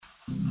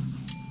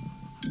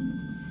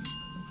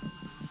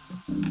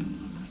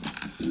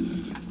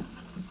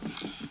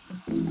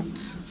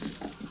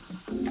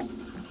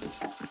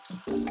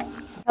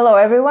Hello,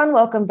 everyone.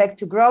 Welcome back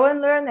to Grow and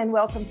Learn, and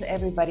welcome to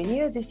everybody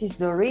new. This is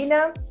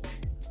Dorina.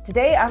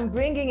 Today, I'm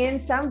bringing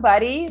in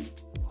somebody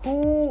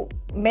who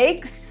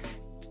makes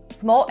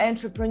small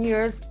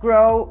entrepreneurs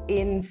grow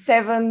in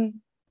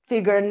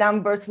seven-figure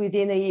numbers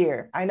within a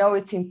year. I know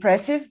it's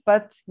impressive,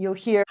 but you'll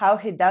hear how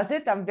he does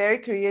it. I'm very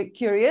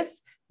curious.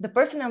 The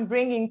person I'm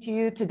bringing to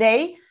you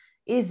today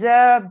is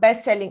a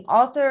best-selling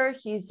author.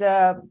 He's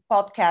a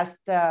podcast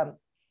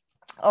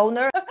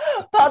owner,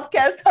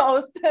 podcast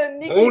host,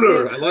 Nicky,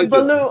 owner. I like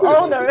Billou it.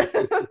 owner.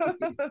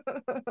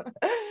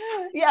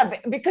 Yeah,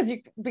 because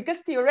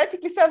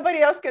theoretically somebody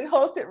else can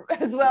host it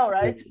as well,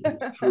 right?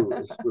 It's true.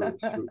 It's true.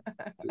 It's true.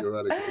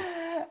 Theoretically.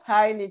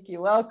 Hi, Nicky.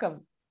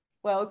 Welcome.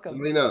 Welcome.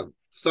 Serena,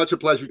 such a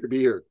pleasure to be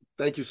here.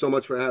 Thank you so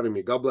much for having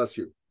me. God bless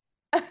you.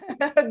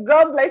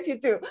 God bless you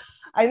too.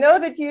 I know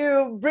that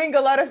you bring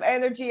a lot of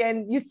energy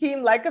and you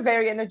seem like a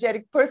very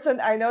energetic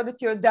person. I know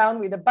that you're down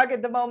with a bug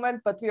at the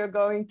moment, but we are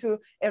going to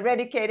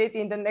eradicate it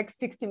in the next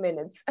 60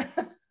 minutes.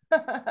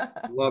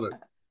 Love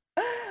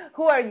it.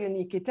 Who are you,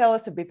 Nicky? Tell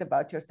us a bit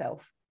about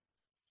yourself.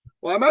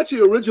 Well, I'm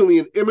actually originally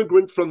an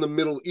immigrant from the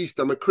Middle East.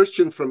 I'm a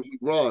Christian from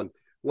Iran.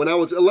 When I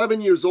was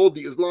 11 years old,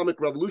 the Islamic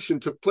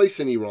Revolution took place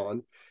in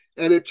Iran,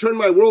 and it turned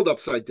my world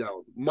upside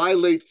down. My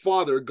late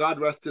father, God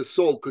rest his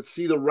soul, could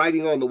see the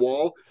writing on the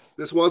wall.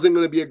 This wasn't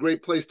going to be a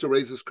great place to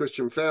raise his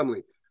Christian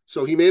family.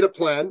 So he made a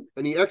plan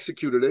and he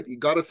executed it. He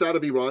got us out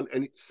of Iran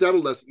and he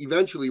settled us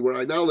eventually where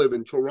I now live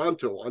in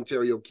Toronto,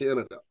 Ontario,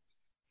 Canada.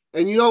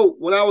 And you know,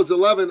 when I was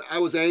 11, I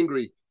was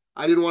angry.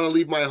 I didn't want to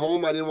leave my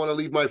home. I didn't want to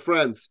leave my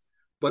friends.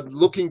 But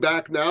looking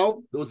back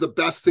now, it was the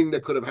best thing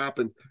that could have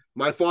happened.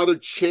 My father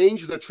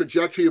changed the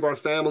trajectory of our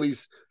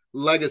family's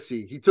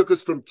legacy. He took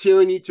us from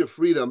tyranny to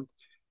freedom.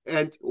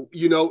 And,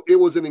 you know, it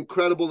was an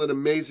incredible and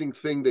amazing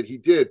thing that he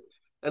did.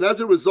 And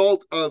as a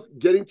result of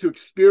getting to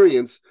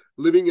experience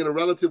living in a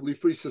relatively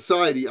free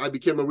society, I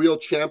became a real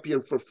champion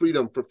for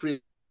freedom, for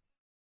free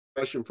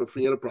expression, for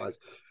free enterprise.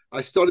 I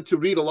started to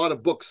read a lot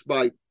of books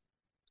by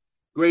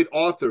great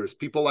authors,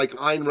 people like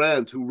Ayn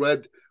Rand, who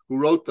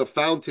wrote The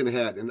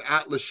Fountainhead and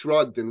Atlas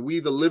Shrugged and We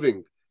the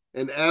Living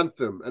and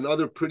Anthem and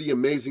other pretty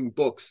amazing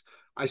books.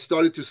 I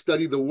started to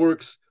study the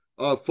works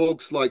of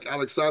folks like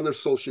Alexander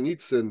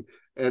Solzhenitsyn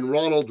and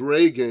Ronald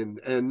Reagan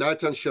and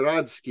Natan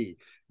Sharansky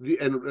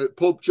and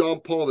Pope John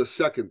Paul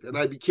II. And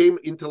I became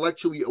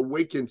intellectually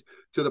awakened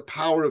to the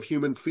power of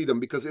human freedom,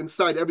 because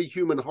inside every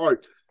human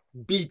heart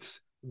beats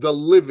the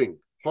living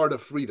heart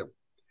of freedom.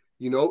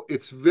 You know,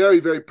 it's very,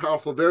 very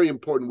powerful, very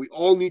important. We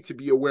all need to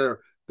be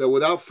aware that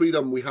without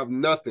freedom, we have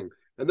nothing.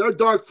 And there are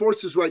dark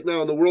forces right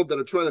now in the world that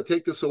are trying to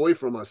take this away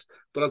from us.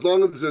 But as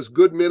long as there's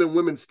good men and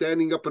women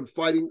standing up and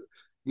fighting,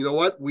 you know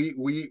what? We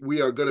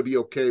are going to be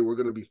okay. We're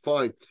going to be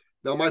fine.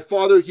 Now, my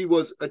father, he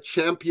was a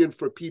champion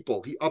for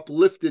people. He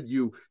uplifted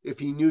you if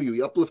he knew you.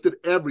 He uplifted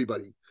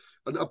everybody,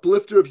 an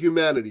uplifter of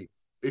humanity.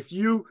 If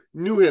you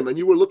knew him and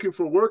you were looking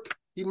for work,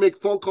 he'd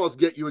make phone calls,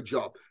 get you a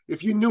job.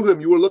 If you knew him,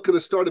 you were looking to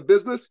start a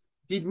business,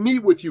 he'd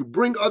meet with you,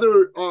 bring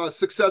other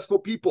successful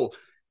people,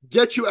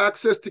 get you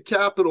access to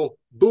capital.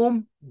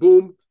 Boom,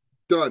 boom,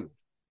 done.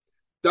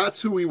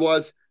 That's who he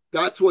was.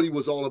 That's what he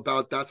was all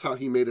about. That's how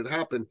he made it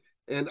happen.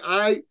 And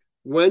I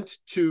went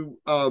to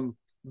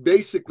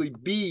basically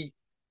be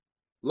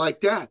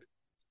like that.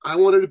 I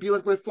wanted to be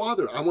like my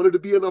father. I wanted to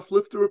be an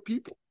uplifter of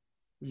people,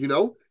 you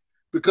know,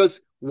 because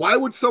why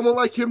would someone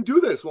like him do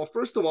this? Well,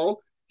 first of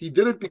all, he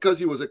did it because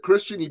he was a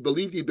Christian. He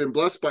believed he'd been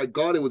blessed by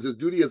God. It was his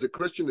duty as a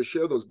Christian to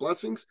share those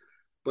blessings.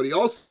 But he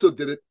also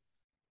did it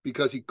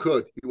because he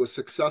could. He was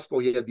successful.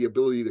 He had the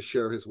ability to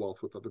share his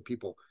wealth with other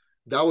people.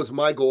 That was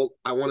my goal.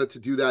 I wanted to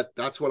do that.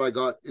 That's what I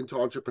got into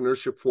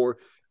entrepreneurship for.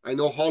 I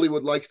know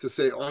Hollywood likes to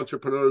say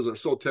entrepreneurs are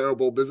so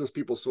terrible, business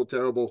people so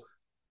terrible.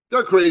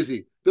 They're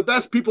crazy. The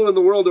best people in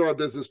the world are our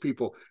business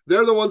people.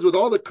 They're the ones with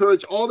all the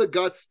courage, all the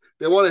guts.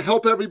 They want to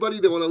help everybody.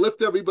 They want to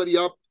lift everybody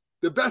up.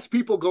 The best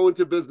people go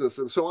into business.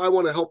 And so I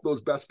want to help those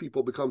best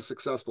people become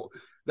successful.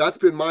 That's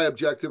been my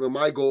objective and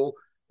my goal.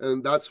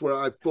 And that's where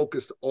I've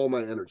focused all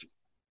my energy.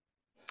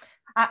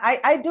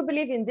 I do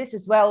believe in this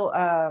as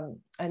well,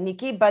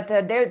 Nicky, but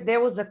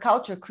there was a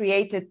culture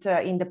created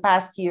in the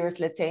past years,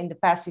 let's say in the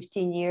past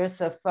 15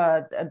 years of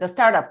the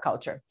startup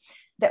culture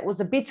that was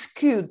a bit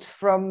skewed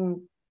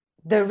from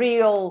the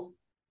real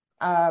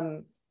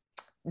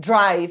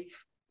drive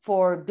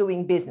for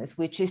doing business,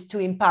 which is to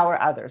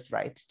empower others,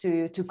 right?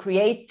 To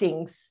create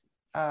things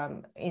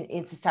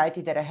in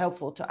society that are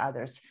helpful to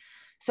others.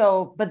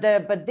 So, but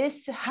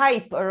this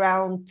hype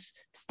around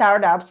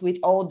startups with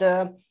all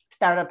the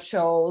startup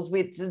shows,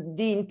 with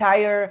the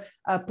entire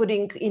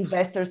putting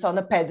investors on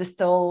a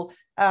pedestal,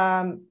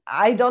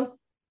 I don't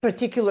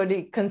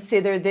particularly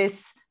consider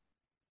this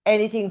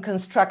anything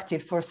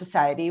constructive for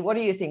society. What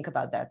do you think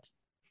about that?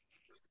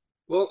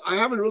 Well, I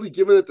haven't really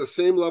given it the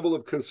same level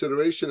of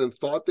consideration and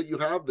thought that you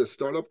have. The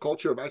startup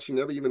culture, I've actually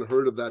never even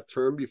heard of that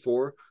term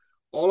before.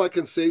 All I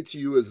can say to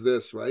you is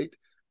this, right?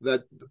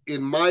 That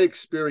in my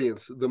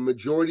experience, the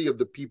majority of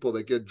the people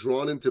that get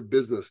drawn into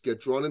business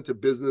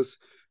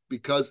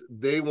because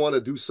they want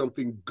to do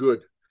something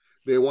good.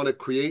 They want to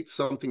create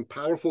something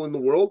powerful in the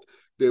world.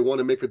 They want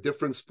to make a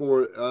difference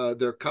for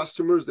their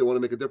customers. They want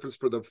to make a difference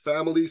for their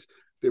families.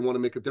 They want to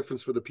make a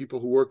difference for the people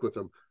who work with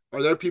them.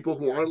 Are there people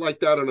who aren't like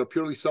that and are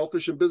purely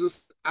selfish in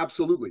business?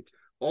 Absolutely.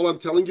 All I'm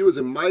telling you is,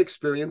 in my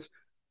experience,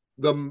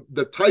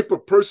 the type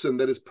of person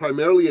that is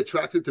primarily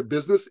attracted to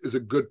business is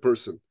a good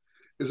person,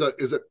 is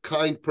a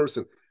kind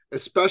person,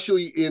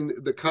 especially in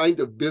the kind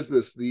of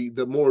business,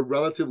 the more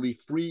relatively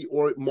free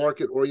or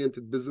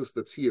market-oriented business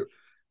that's here.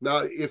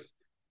 Now, if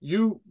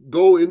you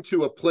go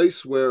into a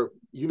place where,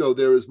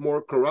 there is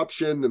more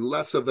corruption and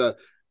less of a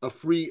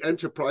free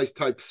enterprise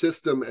type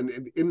system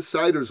and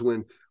insiders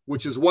win,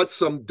 which is what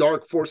some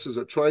dark forces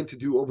are trying to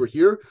do over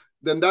here,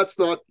 then that's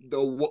not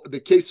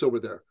the case over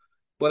there.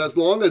 But as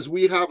long as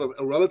we have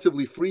a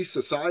relatively free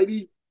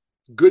society,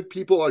 good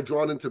people are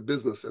drawn into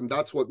business. And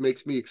that's what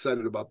makes me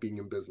excited about being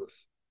in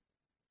business.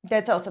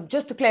 That's awesome.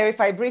 Just to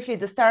clarify briefly,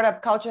 the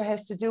startup culture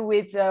has to do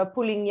with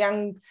pulling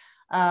young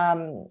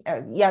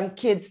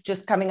kids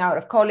just coming out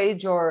of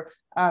college, or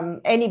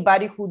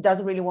anybody who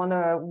doesn't really want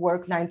to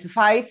work 9 to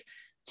 5,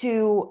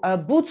 to a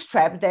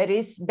bootstrap that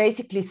is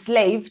basically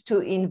slave to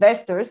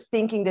investors,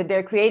 thinking that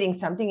they're creating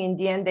something. In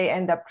the end, they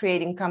end up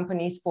creating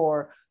companies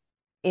for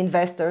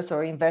investors,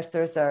 or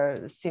investors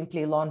are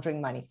simply laundering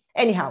money.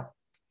 Anyhow,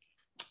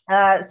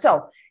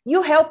 so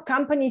you help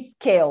companies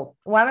scale.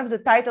 One of the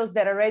titles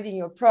that I read in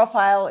your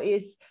profile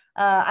is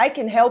I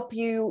can help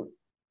you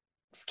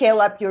scale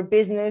up your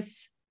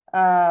business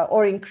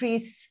or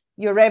increase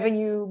your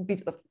revenue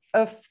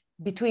of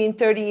between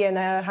 30 and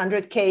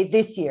 100K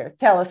this year.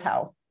 Tell us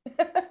how.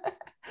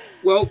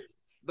 Well,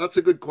 that's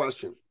a good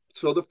question.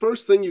 So the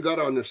first thing you got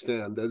to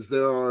understand is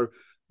there are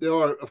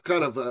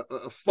kind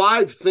of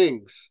 5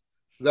 things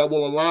that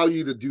will allow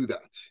you to do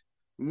that.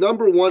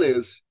 Number one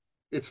is,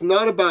 it's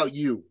not about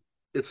you,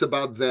 it's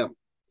about them.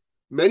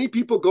 Many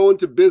people go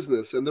into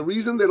business, and the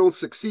reason they don't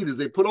succeed is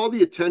they put all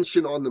the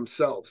attention on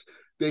themselves.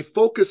 They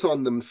focus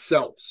on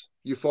themselves.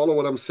 You follow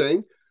what I'm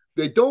saying?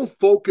 They don't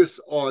focus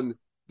on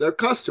their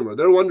customer.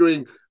 They're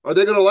wondering, are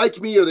they going to like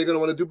me? Are they going to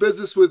want to do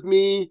business with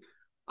me?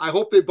 I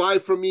hope they buy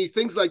from me.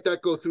 Things like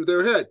that go through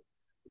their head.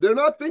 They're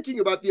not thinking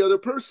about the other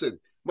person.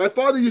 My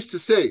father used to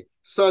say,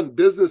 son,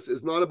 business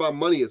is not about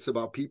money, it's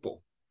about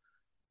people.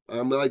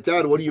 I'm like,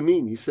 Dad, what do you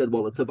mean? He said,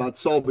 well, it's about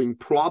solving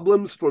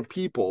problems for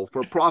people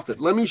for profit.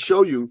 Let me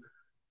show you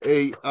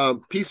a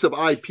piece of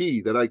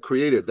IP that I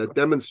created that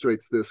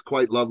demonstrates this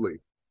quite lovely,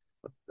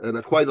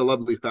 in quite a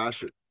lovely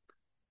fashion.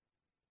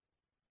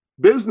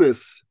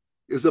 Business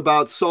is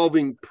about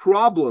solving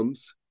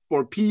problems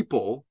for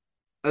people,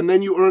 and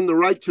then you earn the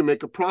right to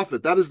make a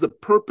profit. That is the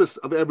purpose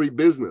of every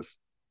business.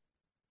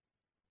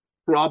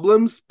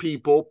 Problems,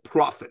 people,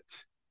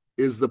 profit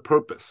is the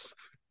purpose.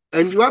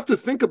 And you have to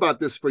think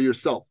about this for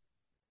yourself,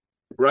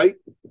 right?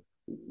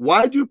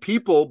 Why do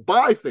people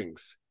buy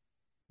things?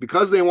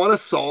 Because they want to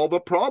solve a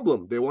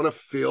problem. They want to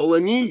fill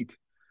a need,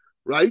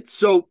 right?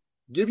 So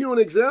give you an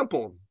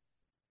example.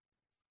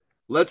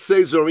 Let's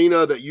say,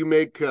 Zorina, that you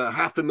make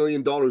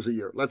 $500,000 a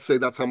year. Let's say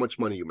that's how much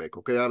money you make,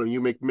 okay? I don't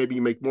know, maybe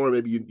you make more,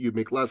 maybe you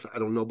make less, I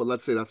don't know, but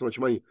let's say that's how much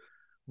money.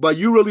 But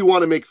you really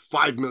want to make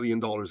 $5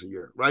 million a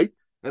year, right?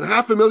 And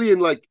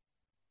 $500,000, like,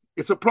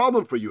 it's a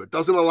problem for you. It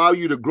doesn't allow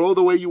you to grow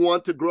the way you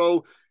want to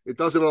grow. It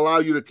doesn't allow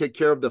you to take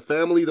care of the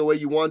family the way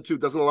you want to.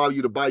 It doesn't allow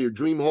you to buy your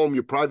dream home,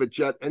 your private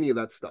jet, any of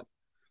that stuff.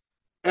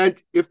 And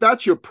if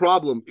that's your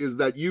problem, is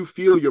that you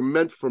feel you're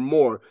meant for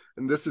more,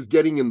 and this is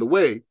getting in the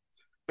way,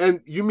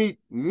 and you meet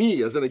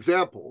me as an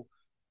example,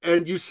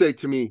 and you say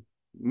to me,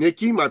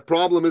 Nicky, my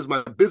problem is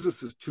my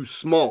business is too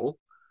small,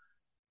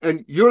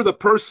 and you're the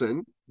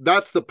person,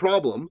 that's the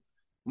problem.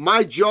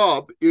 My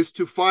job is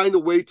to find a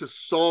way to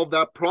solve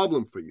that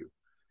problem for you.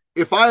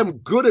 If I am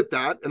good at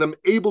that and I'm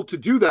able to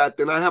do that,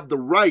 then I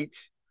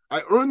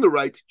earn the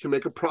right to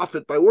make a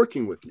profit by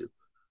working with you.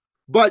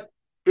 But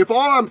if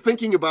all I'm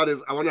thinking about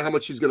is, I wonder how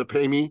much she's going to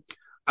pay me,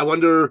 I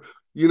wonder,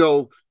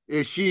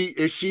 does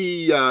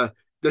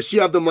she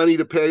have the money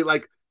to pay?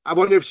 Like, I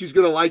wonder if she's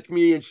going to like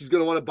me and she's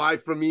going to want to buy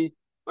from me.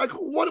 Like,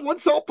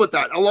 what's up with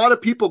that? A lot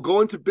of people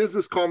go into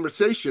business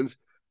conversations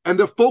and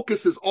their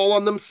focus is all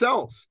on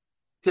themselves.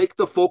 Take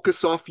the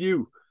focus off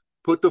you.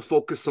 Put the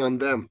focus on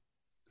them.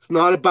 It's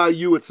not about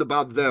you. It's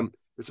about them.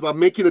 It's about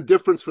making a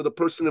difference for the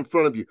person in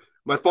front of you.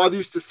 My father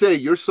used to say,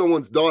 you're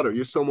someone's daughter.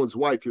 You're someone's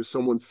wife. You're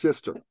someone's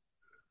sister.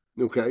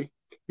 Okay?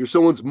 You're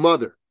someone's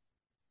mother,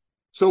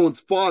 someone's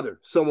father,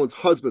 someone's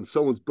husband,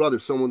 someone's brother,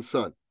 someone's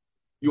son.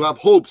 You have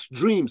hopes,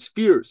 dreams,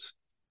 fears,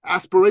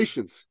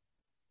 aspirations.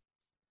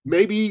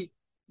 Maybe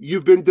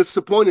you've been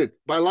disappointed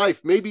by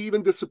life, maybe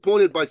even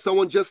disappointed by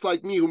someone just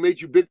like me who made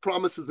you big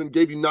promises and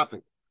gave you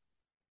nothing.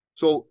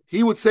 So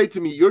he would say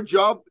to me, your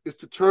job is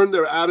to turn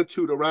their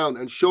attitude around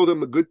and show them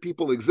the good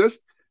people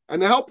exist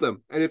and to help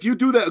them. And if you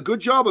do that, a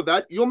good job of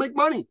that, you'll make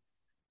money.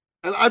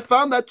 And I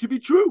found that to be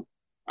true.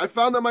 I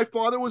found that my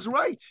father was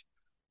right.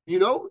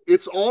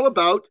 It's all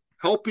about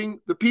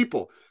helping the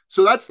people.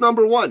 So that's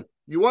number one.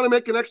 You want to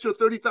make an extra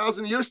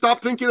 30,000 a year?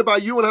 Stop thinking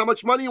about you and how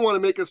much money you want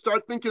to make and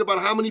start thinking about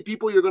how many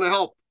people you're going to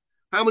help,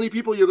 how many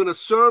people you're going to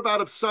serve out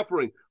of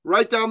suffering.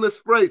 Write down this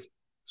phrase,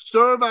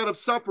 serve out of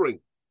suffering.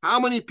 How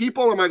many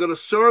people am I going to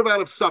serve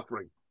out of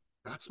suffering?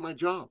 That's my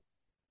job.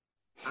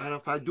 And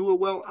if I do it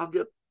well, I'll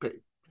get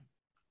paid.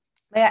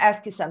 May I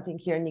ask you something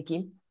here,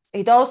 Nicky?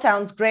 It all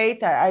sounds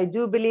great. I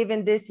do believe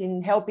in this,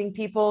 in helping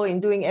people, in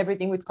doing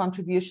everything with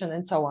contribution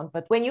and so on.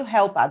 But when you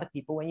help other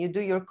people, when you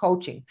do your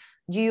coaching,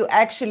 do you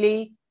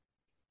actually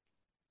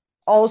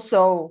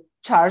also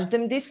charge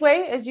them this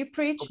way as you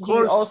preach? Of Do you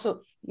course.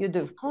 also, you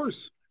do? Of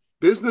course.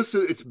 Business,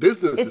 it's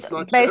business. It's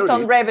not based charity.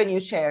 on revenue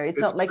share. It's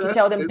not like you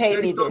tell them, pay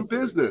me this. It's based on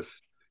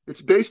business.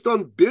 It's based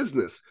on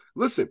business.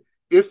 Listen,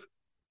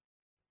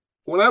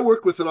 when I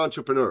work with an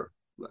entrepreneur,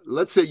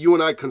 let's say you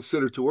and I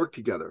consider to work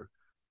together,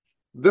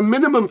 the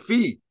minimum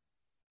fee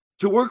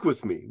to work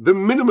with me, the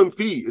minimum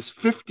fee is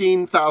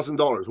 $15,000,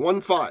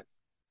 1-5.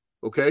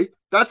 Okay?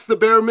 That's the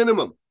bare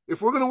minimum.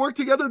 If we're going to work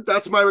together,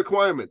 that's my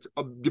requirement,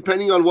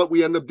 depending on what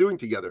we end up doing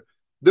together.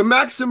 The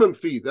maximum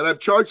fee that I've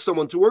charged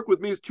someone to work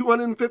with me is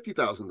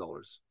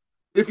 $250,000.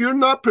 If you're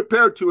not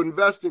prepared to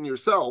invest in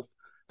yourself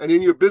and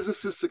in your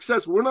business's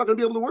success, we're not going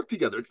to be able to work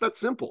together. It's that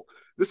simple.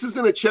 This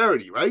isn't a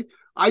charity, right?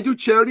 I do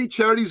charity.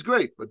 Charity's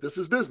great, but this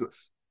is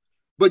business.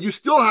 But you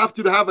still have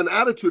to have an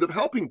attitude of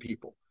helping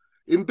people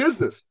in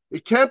business.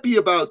 It can't be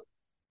about,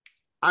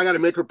 I got to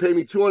make her pay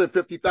me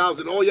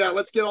 $250,000. Oh yeah,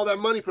 let's get all that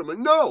money from her.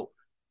 No,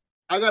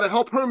 I got to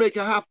help her make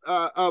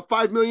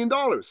 $5 million.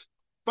 If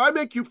I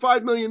make you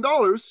 $5 million,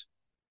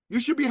 you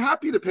should be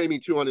happy to pay me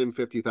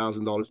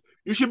 $250,000.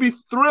 You should be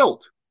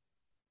thrilled.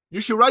 You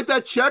should write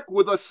that check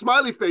with a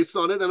smiley face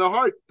on it and a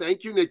heart.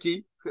 Thank you,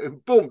 Nicky.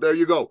 And boom, there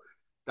you go.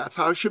 That's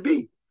how it should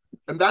be.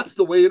 And that's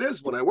the way it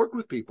is when I work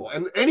with people.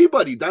 And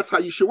anybody, that's how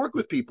you should work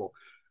with people.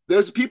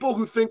 There's people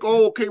who think,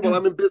 oh, okay, well,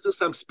 I'm in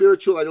business, I'm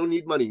spiritual, I don't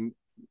need money.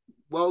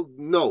 Well,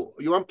 no,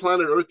 you're on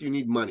planet Earth, you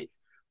need money.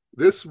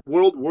 This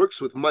world works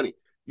with money.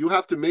 You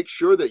have to make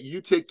sure that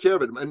you take care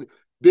of it. And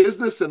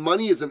business and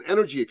money is an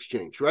energy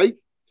exchange, right?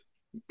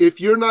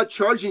 If you're not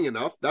charging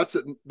enough, that's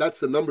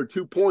the number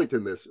 2 point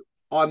in this,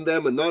 on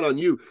them and not on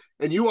you.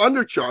 And you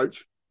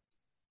undercharge,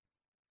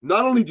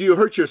 not only do you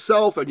hurt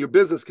yourself and your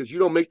business because you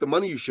don't make the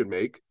money you should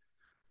make,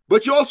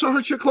 but you also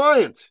hurt your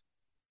client.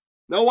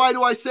 Now, why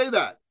do I say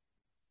that?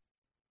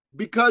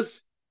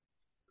 Because,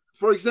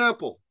 for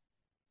example,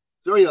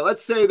 Zarina,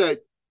 let's say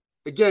that,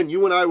 again,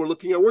 you and I were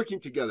looking at working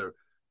together.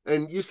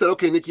 And you said,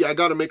 okay, Nicky, I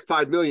got to make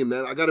 5 million,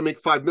 man. I got to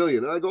make 5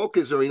 million. And I go,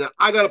 okay, Zarina,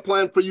 I got a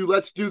plan for you.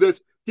 Let's do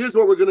this. Here's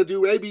what we're going to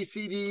do. A, B,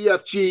 C, D, E,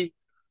 F, G.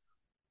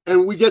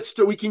 And we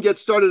can get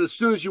started as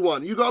soon as you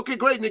want. You go, okay,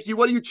 great, Nicky.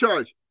 What do you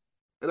charge?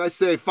 And I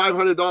say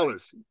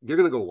 $500. You're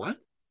going to go, what?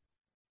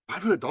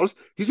 $500?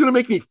 He's going to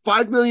make me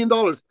 $5 million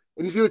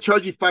and he's going to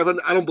charge me $500.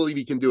 I don't believe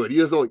he can do it.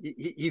 He's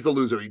a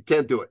loser. He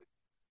can't do it.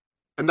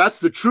 And that's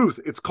the truth.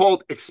 It's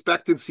called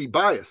expectancy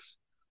bias.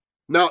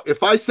 Now,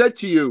 if I said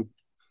to you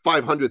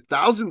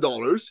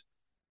 $500,000,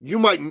 you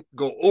might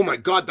go, oh my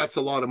God, that's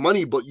a lot of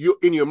money. But you,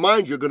 in your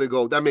mind, you're going to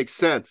go, that makes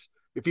sense.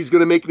 If he's going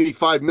to make me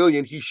 5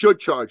 million, he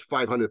should charge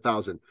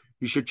 500,000.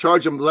 He should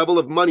charge a level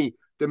of money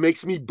that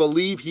makes me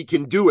believe he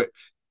can do it.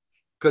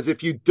 Because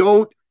if you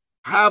don't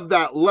have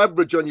that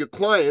leverage on your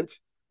client,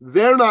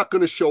 they're not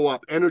going to show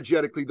up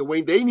energetically the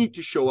way they need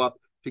to show up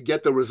to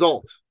get the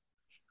result.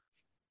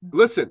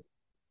 Listen,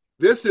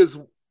 this is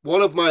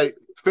one of my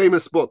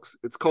famous books.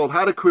 It's called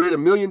How to Create $1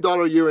 Million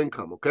a Year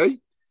Income, okay?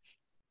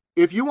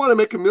 If you want to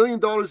make $1 million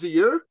a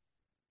year,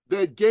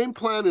 the game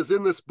plan is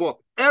in this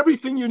book.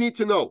 Everything you need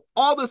to know,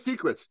 all the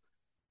secrets,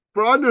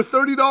 for under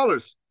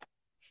 $30.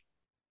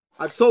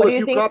 I've sold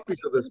a few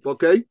copies of this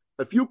book, okay?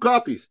 A few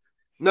copies.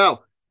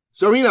 Now,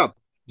 Zarina,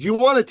 do you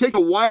want to take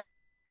a wild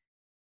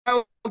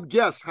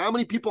guess? How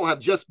many people have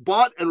just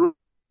bought and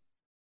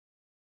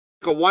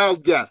a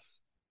wild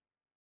guess?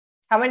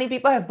 How many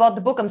people have bought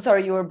the book? I'm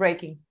sorry, you were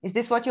breaking. Is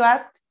this what you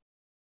asked?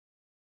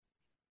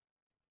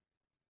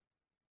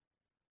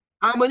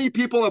 How many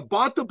people have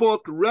bought the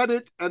book, read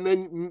it, and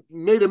then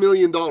made $1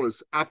 million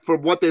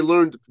from what they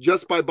learned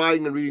just by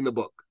buying and reading the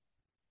book?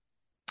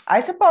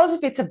 I suppose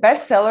if it's a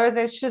bestseller,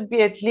 there should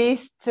be at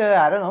least,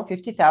 I don't know,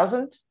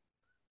 50,000.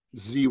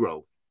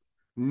 Zero.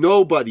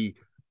 Nobody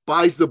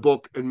buys the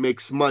book and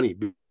makes money.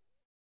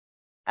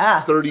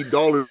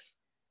 $30.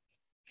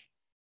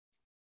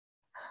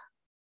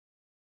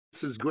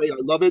 This is great. I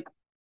love it.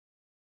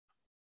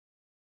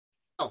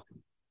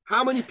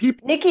 How many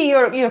people? Nicky,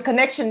 your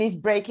connection is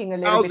breaking a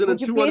little bit.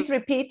 Would you please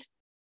repeat?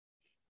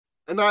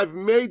 And I've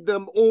made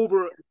them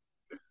over $1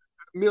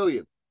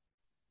 million.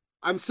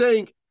 I'm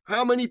saying,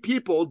 how many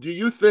people do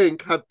you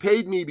think have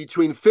paid me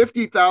between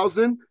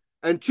 $50,000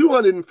 and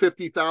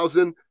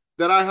 $250,000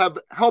 that I have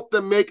helped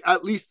them make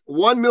at least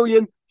 $1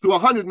 million to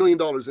 $100 million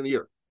in a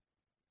year?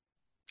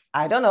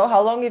 I don't know.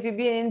 How long have you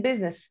been in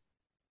business?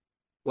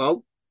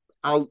 Well,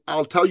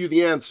 I'll tell you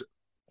the answer.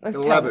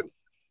 11.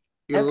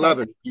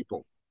 11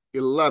 people.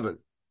 11.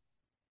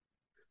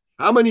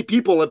 How many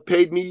people have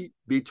paid me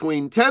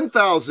between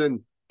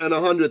 $10,000 and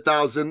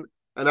 $100,000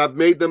 and I've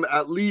made them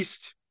at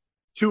least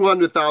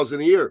 $200,000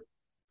 a year?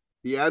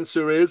 The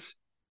answer is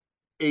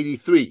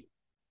 83.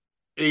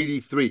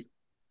 83.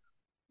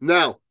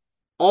 Now,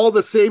 all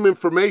the same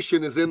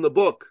information is in the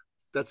book.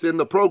 that's in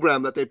the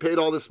program that they paid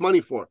all this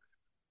money for.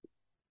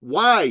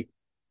 Why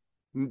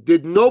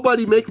did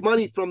nobody make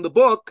money from the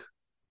book?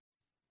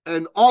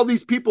 And all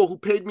these people who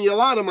paid me a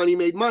lot of money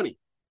made money.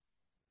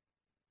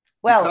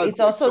 Well, it's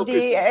also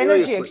the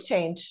energy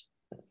exchange.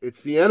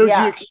 It's the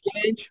energy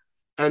exchange.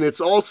 And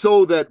it's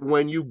also that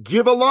when you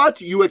give a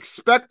lot, you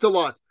expect a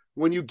lot.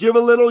 When you give a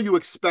little, you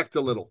expect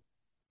a little.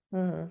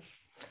 Mm-hmm.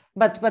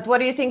 But what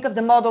do you think of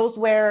the models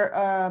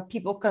where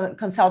people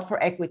consult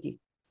for equity?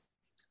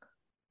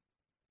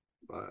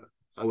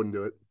 I wouldn't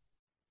do it.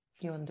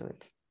 You wouldn't do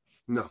it?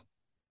 No.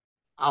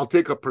 I'll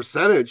take a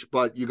percentage,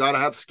 but you got to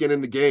have skin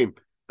in the game.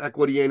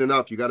 Equity ain't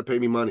enough. You got to pay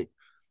me money.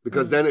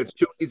 Because then it's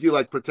too easy,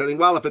 like pretending,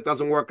 well, if it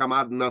doesn't work, I'm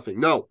out of nothing.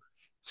 No.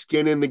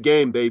 Skin in the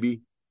game,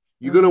 baby.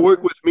 You're going to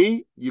work with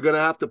me, you're going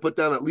to have to put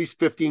down at least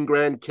 15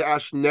 grand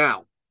cash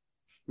now.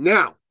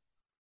 Now.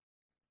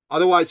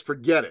 Otherwise,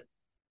 forget it.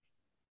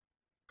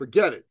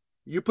 Forget it.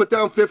 You put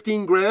down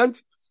 15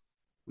 grand,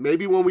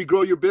 maybe when we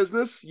grow your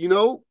business, you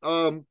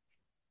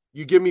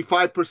give me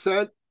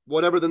 5%,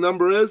 whatever the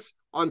number is,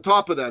 on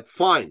top of that,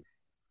 fine.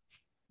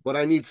 But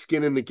I need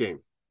skin in the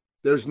game.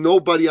 There's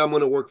nobody I'm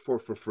going to work for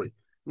free.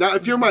 Now,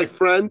 if you're my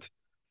friend,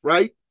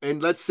 right,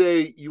 and let's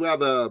say you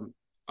have a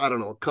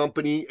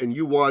company, and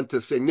you want to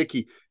say,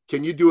 Nicky,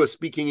 can you do a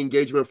speaking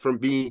engagement from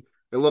me?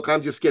 And look,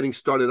 I'm just getting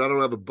started. I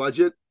don't have a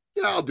budget.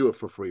 Yeah, I'll do it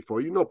for free for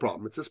you. No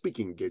problem. It's a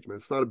speaking engagement.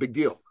 It's not a big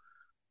deal.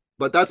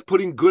 But that's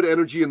putting good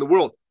energy in the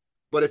world.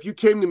 But if you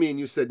came to me and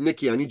you said,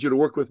 Nicky, I need you to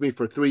work with me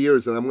for 3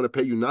 years and I'm going to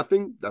pay you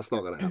nothing, that's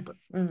not going to happen.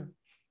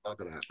 Not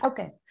going to happen.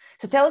 Okay.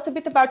 So tell us a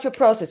bit about your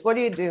process. What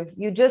do?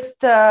 You just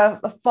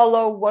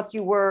follow what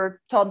you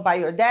were taught by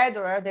your dad,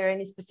 or are there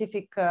any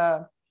specific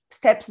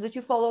steps that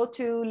you follow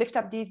to lift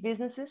up these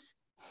businesses?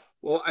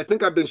 Well, I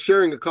think I've been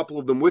sharing a couple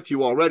of them with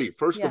you already.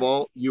 First of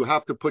all, you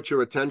have to put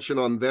your attention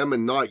on them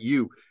and not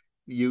you.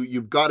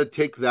 You've got to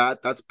take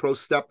that. That's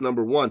step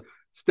number 1.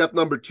 Step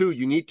number 2,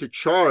 you need to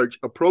charge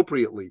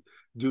appropriately.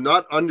 Do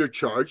not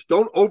undercharge.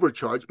 Don't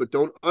overcharge, but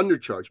don't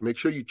undercharge. Make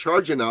sure you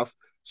charge enough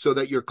so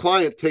that your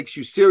client takes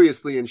you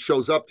seriously and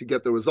shows up to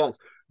get the results.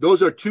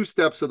 Those are 2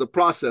 steps of the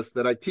process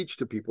that I teach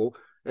to people.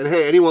 And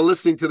hey, anyone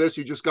listening to this,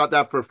 you just got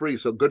that for free,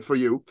 so good for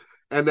you.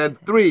 And then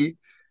 3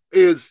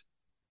 is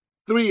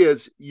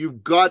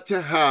you've got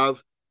to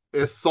have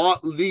a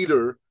thought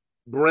leader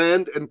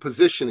brand and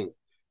positioning.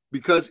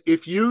 Because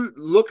if you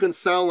look and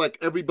sound like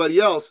everybody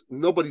else,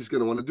 nobody's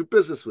going to want to do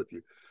business with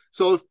you.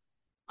 So if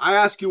I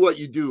ask you what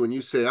you do and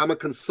you say, I'm a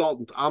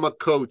consultant, I'm a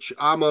coach,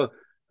 I'm a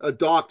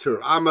doctor,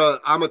 I'm a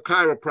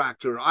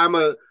chiropractor, I'm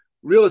a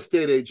real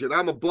estate agent,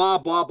 I'm a blah,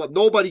 blah, blah.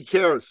 Nobody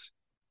cares.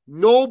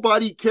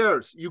 Nobody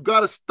cares. You got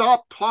to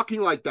stop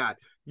talking like that.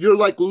 You're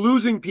like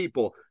losing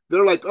people.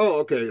 They're like, oh,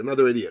 okay,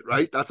 another idiot,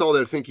 right? That's all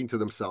they're thinking to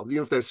themselves,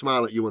 even if they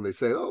smile at you when they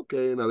say, oh,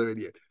 okay, another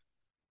idiot.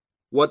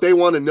 What they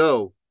want to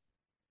know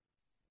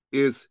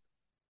is,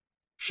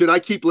 should I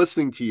keep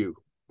listening to you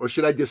or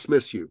should I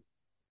dismiss you?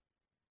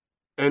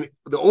 And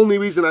the only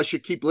reason I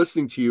should keep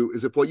listening to you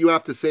is if what you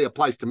have to say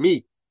applies to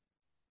me,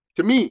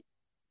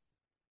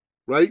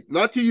 right?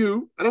 Not to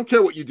you. I don't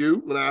care what you do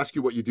when I ask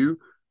you what you do.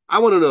 I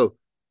want to know,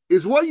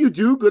 is what you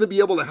do going to be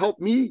able to help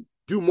me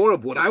do more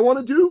of what I want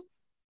to do?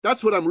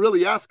 That's what I'm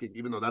really asking,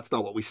 even though that's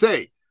not what we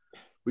say.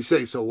 We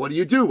say, so what do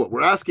you do? What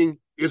we're asking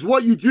is,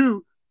 what you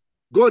do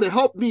going to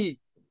help me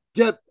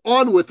get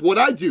on with what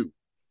I do?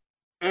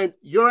 And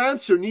your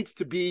answer needs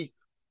to be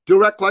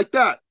direct like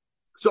that.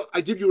 So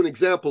I give you an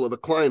example of a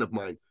client of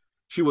mine.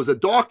 She was a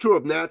doctor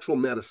of natural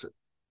medicine,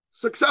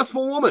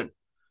 successful woman,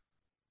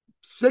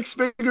 6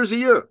 figures a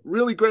year,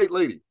 really great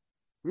lady.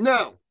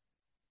 Now,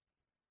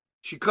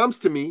 she comes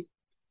to me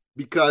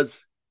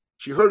because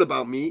she heard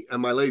about me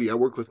and my lady. I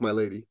work with my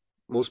lady,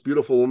 most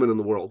beautiful woman in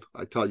the world.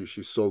 I tell you,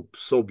 she's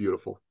so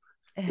beautiful,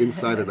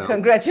 inside and out.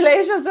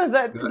 Congratulations on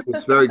that. Yeah,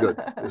 it's very good.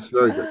 It's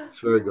very good. It's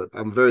very good.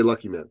 I'm a very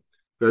lucky man,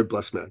 very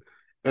blessed man.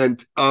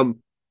 And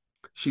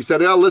she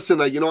said, yeah,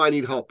 listen, I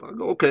need help. I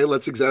go, okay,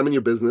 let's examine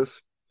your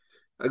business.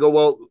 I go,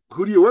 well,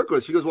 who do you work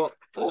with? She goes, well,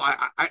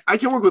 I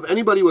can work with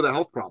anybody with a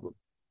health problem.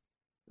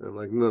 And I'm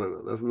like,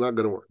 no, that's not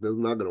going to work. That's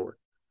not going to work.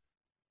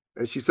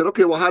 And she said,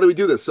 okay, well, how do we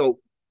do this? So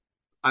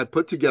I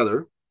put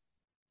together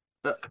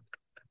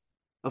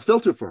a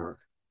filter for her.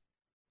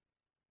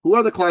 Who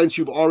are the clients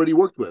you've already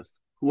worked with?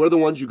 Who are the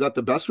ones you got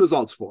the best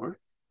results for?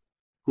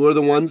 Who are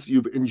the ones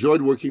you've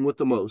enjoyed working with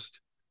the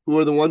most? Who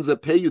are the ones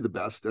that pay you the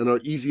best and are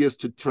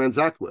easiest to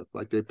transact with?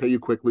 Like they pay you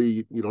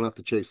quickly, you don't have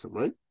to chase them,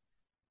 right?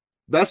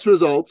 Best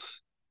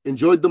results,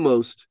 enjoyed the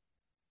most,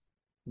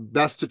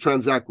 best to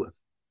transact with.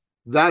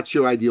 That's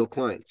your ideal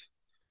client.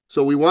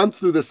 So we went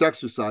through this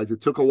exercise.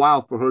 It took a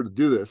while for her to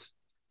do this.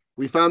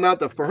 We found out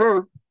that for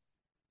her,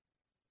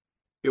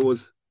 it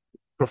was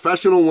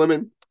professional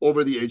women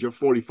over the age of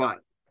 45.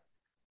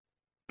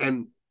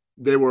 And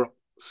they were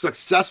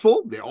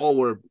successful. They all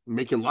were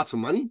making lots of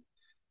money.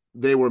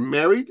 They were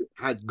married,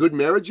 had good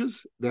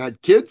marriages. They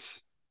had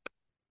kids.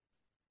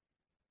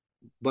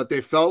 But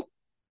they felt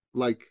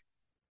like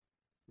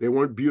they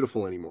weren't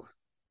beautiful anymore.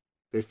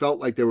 They felt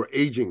like they were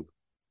aging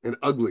and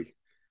ugly.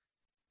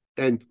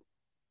 And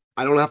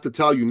I don't have to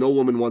tell you, no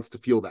woman wants to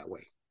feel that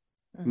way.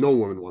 Mm-hmm. No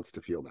woman wants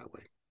to feel that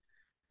way.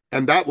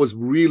 And that was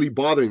really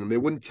bothering them. They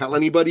wouldn't tell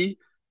anybody.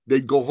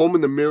 They'd go home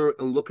in the mirror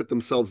and look at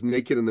themselves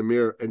naked in the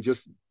mirror and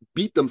just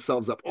beat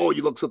themselves up. Oh,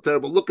 you look so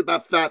terrible. Look at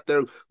that fat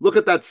there. Look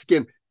at that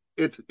skin.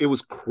 It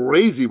was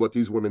crazy what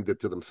these women did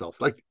to themselves.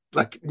 Like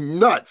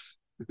nuts.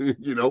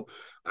 You know,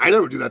 I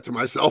never do that to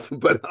myself,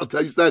 but I'll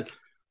tell you that.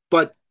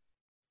 But,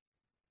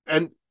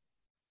 and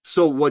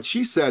so what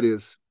she said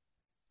is,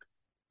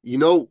 you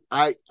know,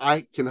 I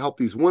can help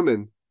these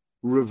women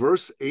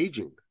reverse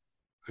aging.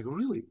 I go,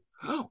 really?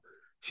 How?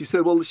 She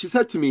said, well, she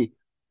said to me,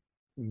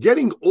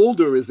 getting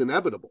older is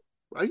inevitable,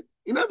 right?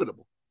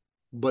 Inevitable.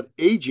 But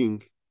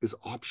aging is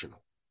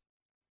optional.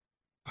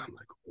 I'm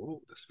like,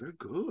 oh, that's very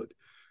good.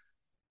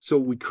 So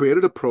we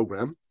created a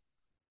program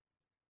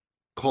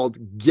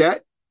called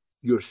Get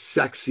Your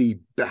Sexy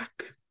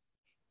Back.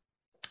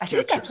 I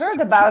think I've heard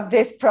about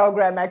this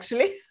program,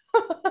 actually.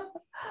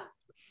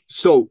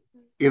 So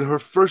in her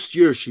first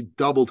year, she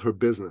doubled her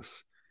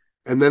business.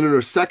 And then in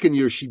her second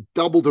year, she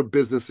doubled her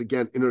business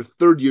again. In her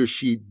third year,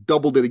 she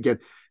doubled it again.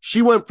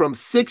 She went from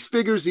 6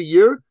 figures a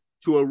year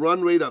to a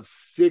run rate of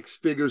 6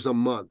 figures a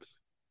month.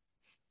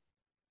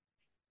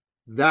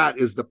 That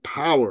is the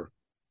power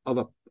of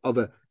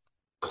a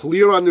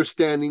clear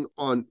understanding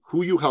on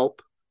who you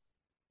help,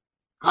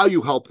 how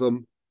you help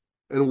them,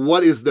 and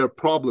what is their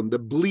problem. The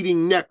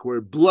bleeding neck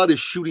where blood is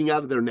shooting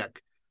out of their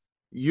neck.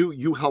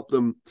 You help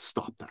them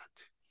stop that.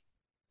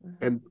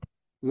 Mm-hmm. And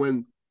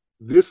when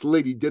this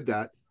lady did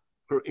that,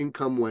 her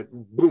income went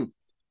boom.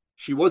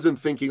 She wasn't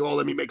thinking, oh,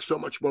 let me make so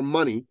much more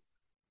money.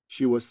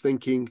 She was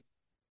thinking,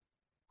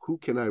 who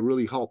can I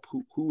really help?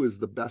 Who is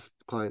the best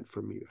client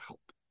for me to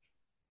help?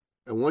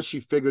 And once she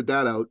figured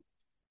that out,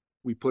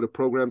 we put a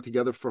program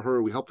together for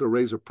her. We helped her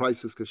raise her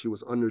prices because she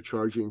was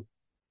undercharging.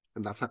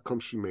 And that's how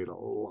come she made a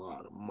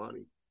lot of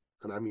money.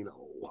 And I mean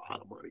a lot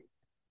of money.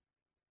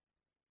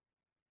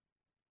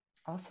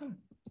 Awesome.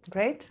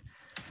 Great.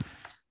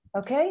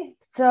 Okay.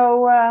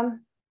 So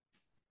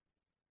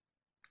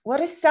what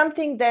is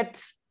something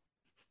that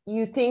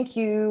you think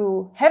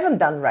you haven't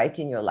done right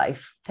in your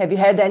life? Have you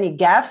had any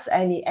gaffes,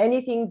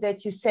 anything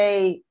that you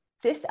say,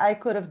 this I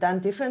could have done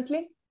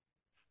differently?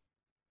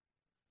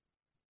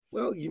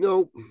 Well, you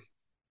know,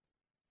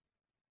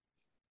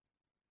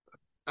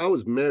 I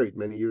was married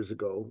many years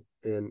ago,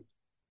 and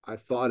I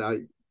thought I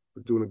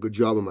was doing a good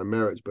job in my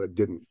marriage, but I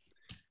didn't.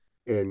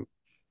 And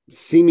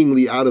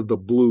seemingly out of the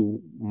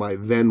blue, my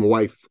then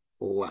wife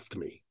left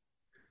me.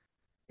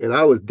 And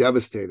I was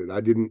devastated.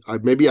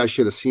 Maybe I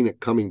should have seen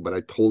it coming, but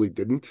I totally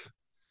didn't.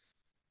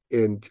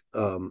 And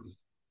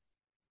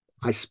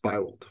I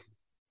spiraled.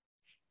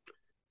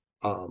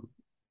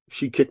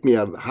 She kicked me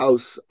out of the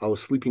house. I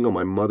was sleeping on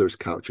my mother's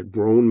couch, a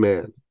grown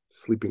man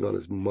sleeping on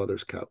his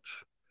mother's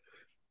couch.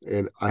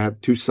 And I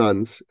have 2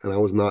 sons, and I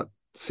was not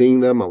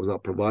seeing them. I was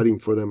not providing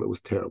for them. It was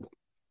terrible.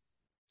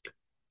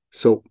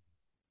 So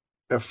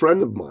a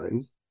friend of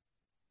mine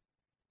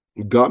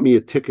got me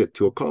a ticket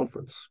to a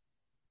conference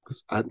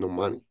because I had no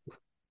money.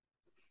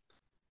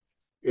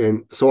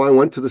 And so I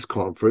went to this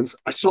conference.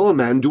 I saw a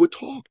man do a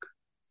talk.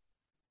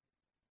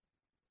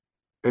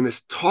 And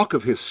this talk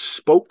of his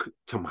spoke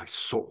to my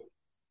soul.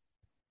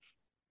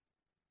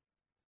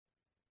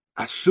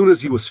 As soon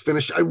as he was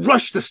finished, I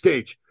rushed the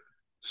stage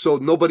so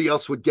nobody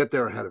else would get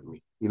there ahead of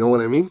me. You know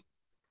what I mean?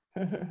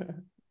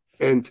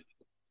 And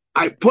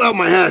I put out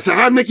my hand. I said,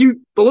 hi, Nicky,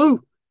 Billou.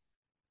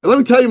 And let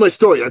me tell you my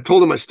story. I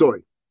told him my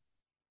story.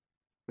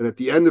 And at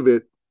the end of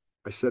it,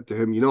 I said to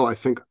him, you know, I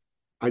think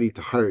I need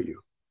to hire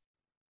you.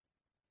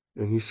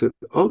 And he said,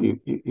 oh, you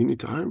need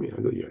to hire me?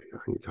 I go, yeah, I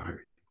need to hire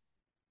you.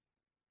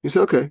 He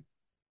said, okay.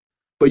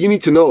 But you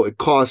need to know it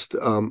cost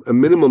a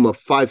minimum of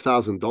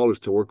 $5,000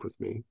 to work with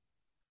me.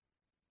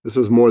 This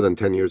was more than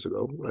 10 years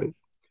ago, right?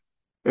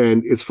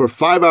 And it's for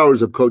 5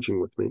 hours of coaching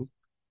with me.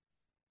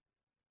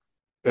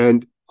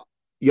 And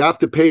you have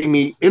to pay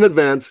me in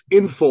advance,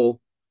 in full,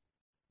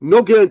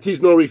 no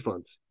guarantees, no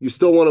refunds. You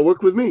still want to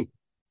work with me?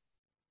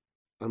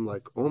 I'm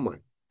like, oh my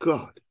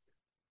God.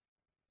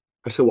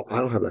 I said, well, I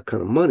don't have that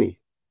kind of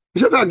money. He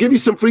said, I'll give you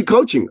some free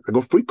coaching. I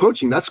go, free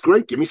coaching? That's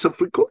great. Give me some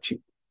free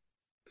coaching.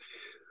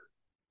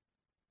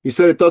 He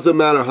said, it doesn't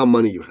matter how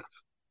money you have.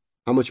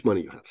 How much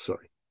money you have,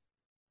 sorry.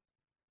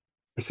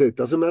 I said, it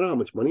doesn't matter how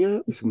much money I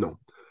have? He said, no.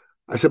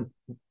 I said,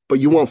 but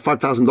you want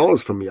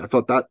 $5,000 from me. I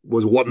thought that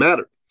was what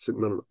mattered. He said,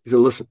 no. He said,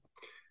 listen,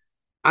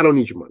 I don't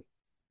need your money.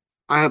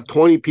 I have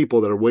 20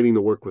 people that are waiting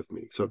to work with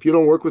me. So if you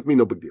don't work with me,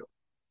 no big deal.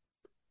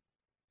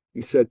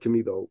 He said to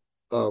me, though,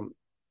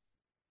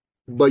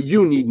 but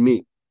you need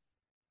me.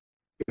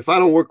 If I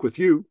don't work with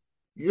you,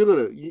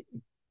 you're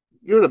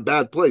in a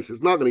bad place.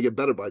 It's not going to get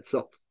better by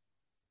itself.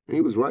 And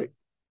he was right.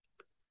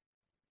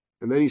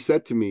 And then he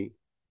said to me,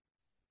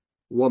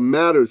 what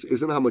matters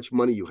isn't how much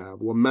money you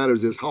have. What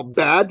matters is how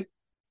bad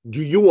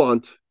do you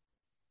want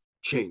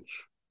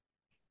change?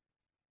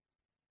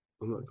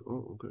 I'm like,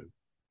 oh, okay.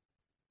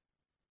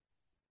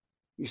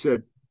 He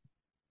said,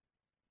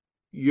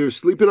 you're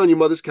sleeping on your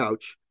mother's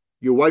couch.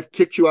 Your wife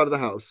kicked you out of the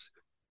house.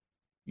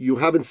 You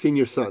haven't seen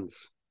your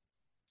sons.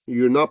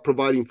 you're not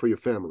providing for your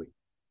family.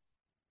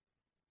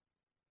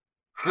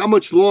 How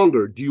much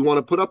longer do you want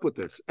to put up with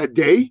this? A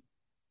day?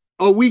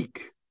 A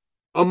week?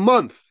 A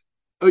month?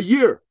 A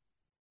year?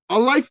 A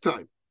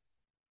lifetime?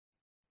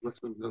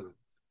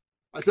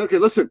 I said, okay,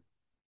 listen,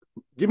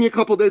 give me a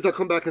couple of days. I'll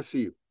come back and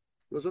see you.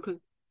 He goes, okay.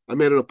 I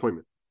made an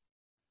appointment.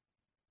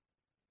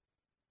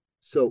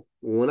 So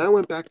when I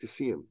went back to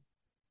see him,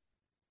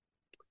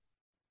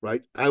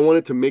 right, I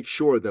wanted to make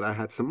sure that I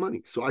had some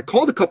money. So I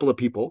called a couple of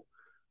people,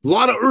 a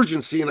lot of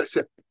urgency, and I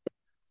said,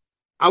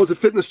 I was a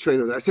fitness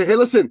trainer. I said, hey,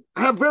 listen,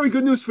 I have very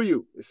good news for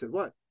you. They said,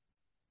 what?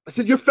 I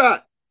said, you're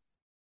fat.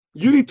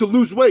 You need to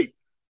lose weight.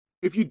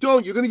 If you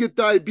don't, you're going to get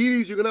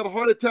diabetes. You're going to have a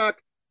heart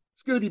attack.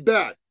 It's going to be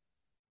bad.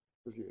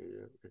 Okay.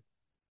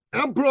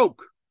 I'm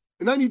broke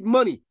and I need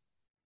money.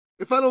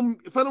 If I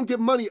don't get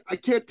money, I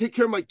can't take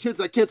care of my kids.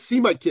 I can't see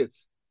my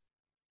kids.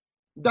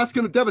 That's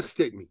going to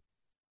devastate me.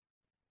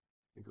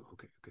 I go,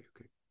 okay.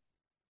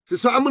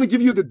 So I'm going to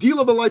give you the deal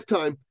of a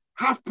lifetime,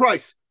 half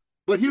price.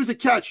 But here's a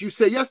catch. You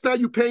say yes now,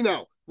 you pay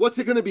now. What's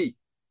it going to be?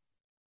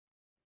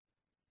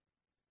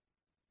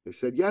 They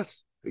said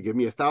yes. They gave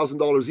me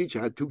 $1,000 each.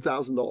 I had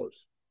 $2,000.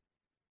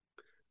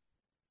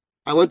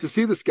 I went to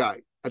see this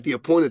guy at the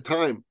appointed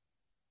time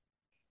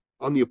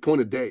on the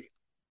appointed day.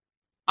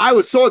 I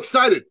was so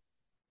excited.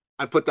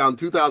 I put down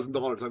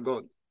 $2,000. I'm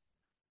going,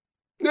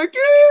 Nicky,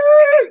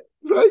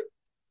 right?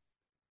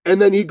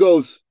 And then he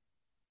goes,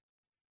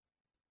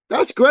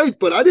 that's great,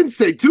 but I didn't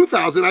say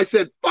 2,000. I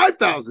said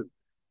 5,000.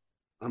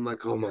 I'm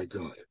like, oh my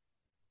God.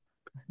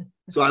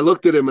 So I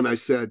looked at him and I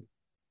said,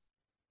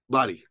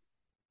 buddy,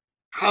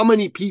 how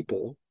many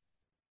people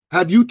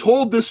have you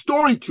told this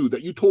story to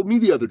that you told me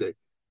the other day?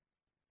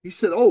 He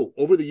said, oh,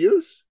 over the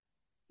years?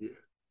 Yeah.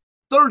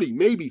 30,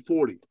 maybe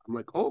 40. I'm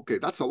like, oh, okay,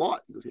 that's a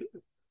lot. He goes, yeah.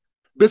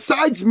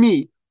 Besides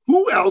me,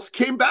 who else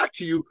came back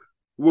to you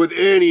with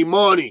any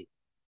money?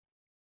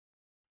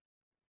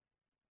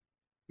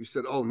 He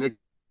said, oh, Nick,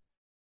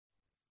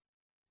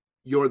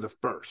 you're the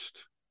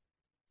first.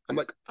 I'm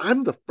like,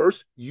 I'm the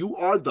first. You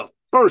are the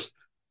first.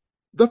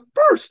 The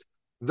first.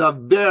 The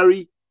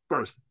very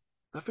first.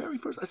 The very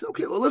first. I said,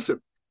 okay, well, listen,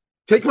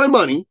 take my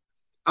money.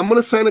 I'm going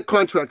to sign a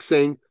contract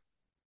saying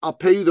I'll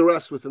pay you the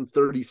rest within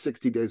 30,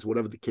 60 days,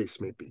 whatever the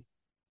case may be.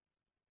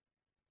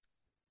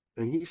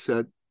 And he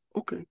said,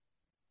 okay.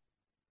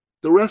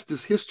 The rest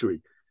is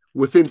history.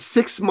 Within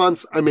 6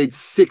 months, I made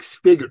 6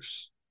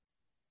 figures.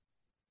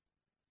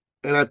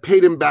 And I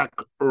paid him back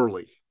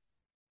early.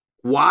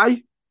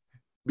 Why?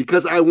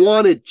 Because I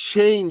wanted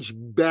change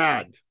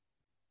bad.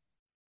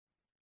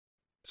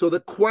 So the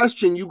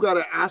question you got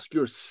to ask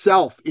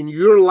yourself in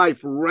your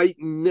life right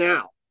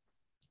now,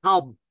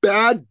 how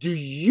bad do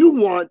you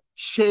want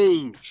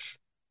change?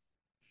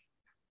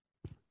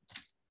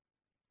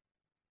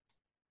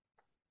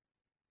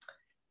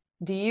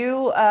 Do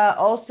you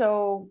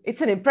also,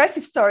 it's an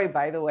impressive story,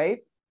 by the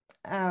way.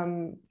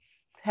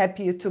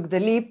 Happy you took the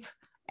leap.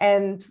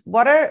 And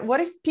what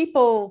if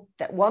people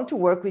that want to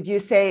work with you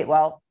say,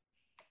 well,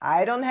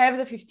 I don't have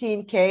the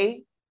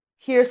 15K,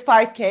 here's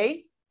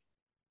 5K,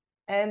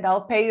 and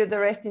I'll pay you the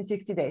rest in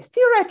 60 days.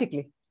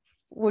 Theoretically,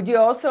 would you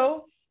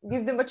also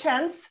give them a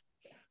chance?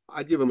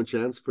 I'd give them a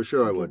chance, for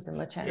sure. I would. Give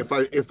them a chance.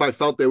 If I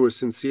felt they were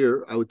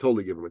sincere, I would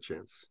totally give them a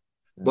chance.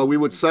 Mm-hmm. But we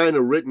would sign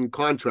a written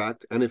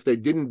contract, and if they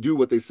didn't do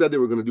what they said they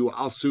were going to do,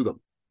 I'll sue them.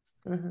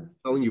 Mm-hmm. I'm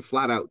telling you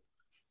flat out.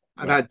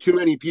 I've had too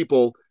many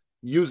people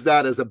use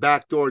that as a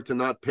backdoor to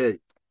not pay.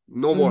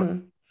 No more.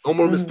 Mm-hmm. No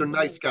more Mr.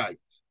 Nice Guy.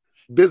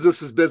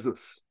 Business is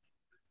business.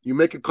 You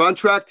make a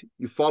contract,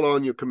 you follow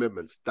on your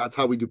commitments. That's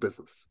how we do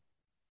business.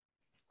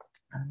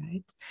 All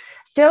right.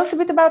 Tell us a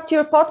bit about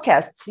your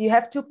podcasts. You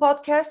have 2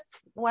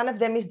 podcasts. One of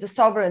them is The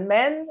Sovereign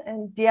Man,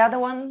 and the other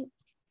one,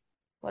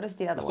 what is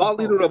the other one? Thought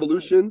Leader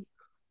Revolution.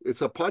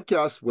 It's a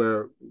podcast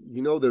where,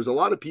 there's a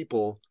lot of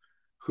people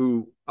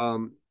who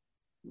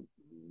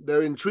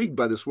they're intrigued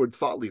by this word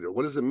thought leader.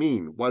 What does it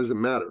mean? Why does it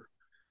matter?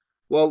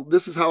 Well,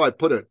 this is how I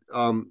put it.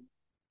 An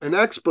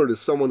expert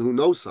is someone who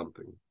knows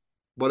something,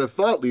 but a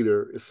thought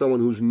leader is someone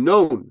who's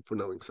known for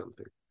knowing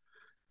something.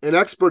 An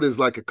expert is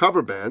like a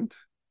cover band,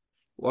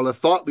 while a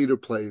thought leader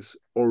plays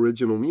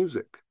original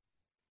music.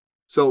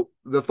 So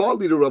the Thought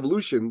Leader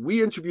Revolution,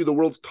 we interview the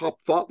world's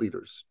top thought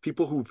leaders,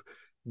 people who've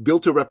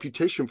built a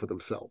reputation for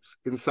themselves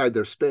inside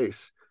their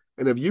space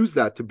and have used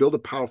that to build a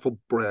powerful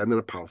brand and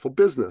a powerful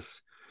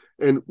business.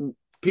 And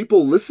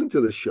people listen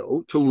to the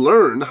show to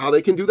learn how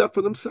they can do that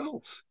for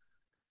themselves.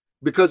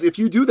 Because if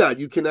you do that,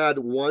 you can add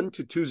 1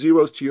 to 2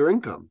 zeros to your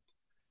income.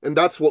 And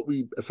that's what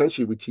we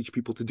teach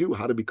people to do,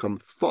 how to become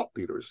thought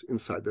leaders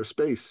inside their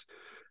space.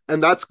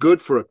 And that's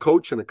good for a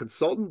coach and a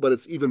consultant, but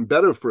it's even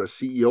better for a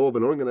CEO of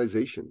an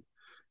organization.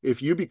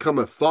 If you become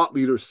a thought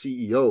leader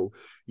CEO,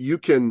 you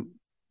can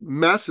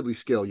massively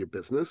scale your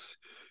business.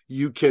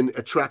 You can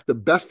attract the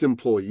best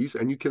employees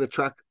and you can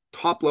attract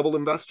top level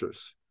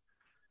investors.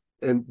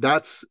 And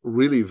that's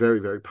really very,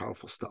 very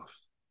powerful stuff.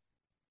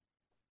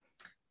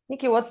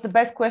 Nicky, what's the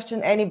best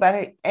question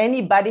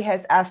anybody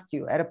has asked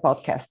you at a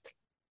podcast?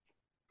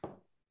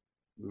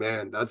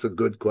 Man, that's a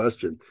good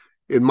question.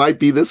 It might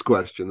be this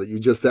question that you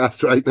just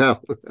asked right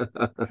now.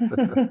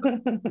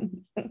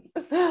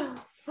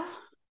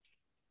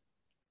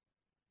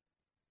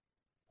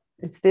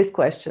 It's this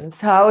question.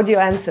 So how would you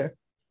answer?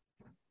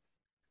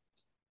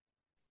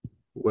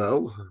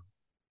 Well,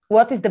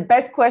 what is the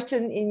best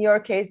question in your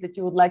case that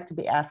you would like to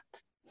be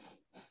asked?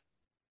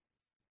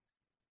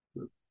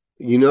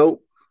 You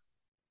know,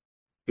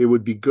 it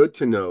would be good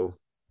to know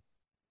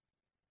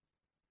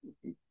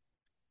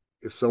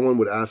if someone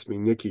would ask me,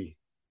 Nicky,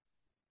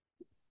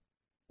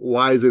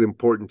 why is it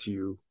important to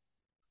you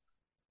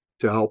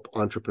to help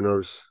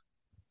entrepreneurs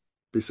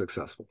be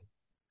successful?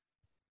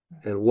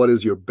 And what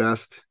is your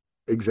best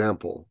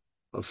example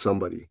of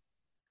somebody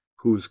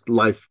whose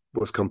life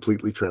was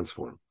completely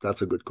transformed?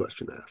 That's a good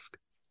question to ask.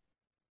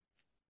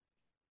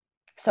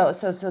 So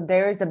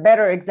there is a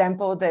better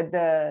example than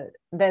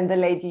the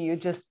lady you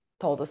just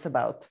told us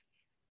about.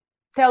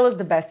 Tell us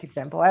the best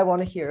example. I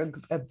want to hear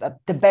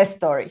the best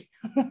story.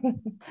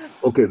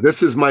 Okay,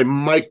 this is my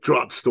mic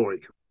drop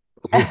story.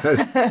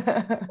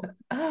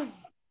 5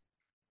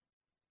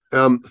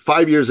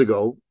 years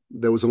ago,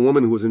 there was a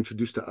woman who was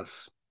introduced to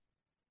us.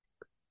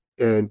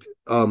 And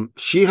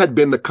she had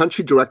been the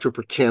country director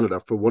for Canada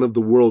for one of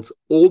the world's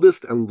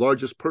oldest and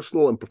largest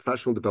personal and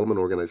professional development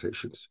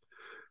organizations.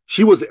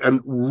 She was a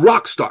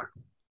rock star.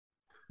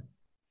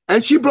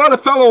 And she brought a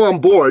fellow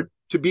on board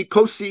to be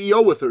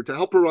co-CEO with her to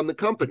help her run the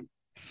company.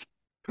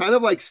 Kind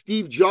of like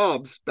Steve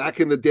Jobs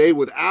back in the day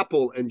with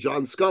Apple and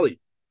John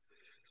Scully.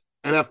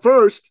 And at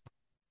first,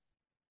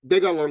 they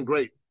got along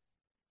great.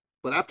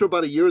 But after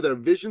about a year, their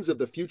visions of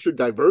the future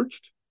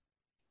diverged.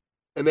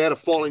 And they had a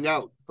falling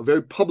out, a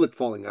very public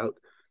falling out.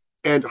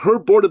 And her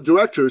board of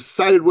directors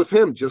sided with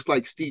him, just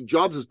like Steve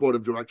Jobs' board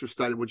of directors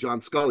sided with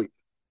John Scully.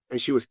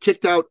 And she was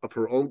kicked out of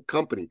her own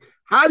company.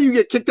 How do you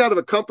get kicked out of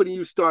a company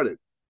you started?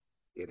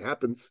 It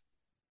happens.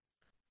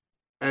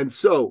 And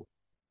so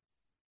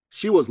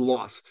she was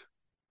lost.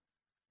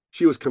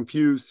 She was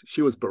confused.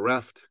 She was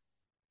bereft.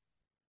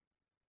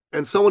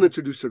 And someone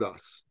introduced her to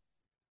us.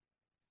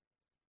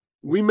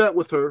 We met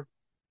with her.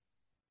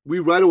 We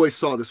right away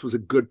saw this was a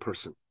good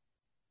person.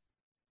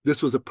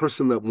 This was a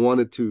person that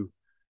wanted to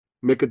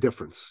make a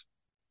difference.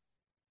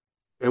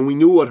 And we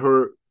knew what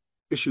her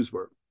issues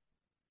were.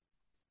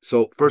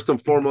 So first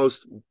and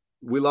foremost,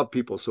 we love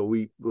people, so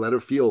we let her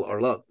feel our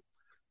love.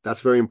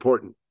 That's very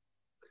important.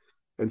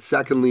 And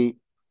secondly,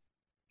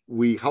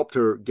 we helped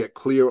her get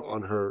clear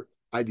on her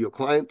ideal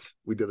client.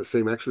 We did the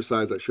same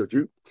exercise I showed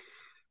you.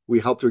 We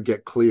helped her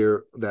get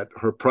clear that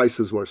her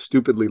prices were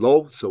stupidly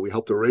low, so we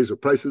helped her raise her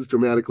prices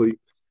dramatically.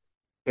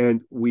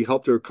 And we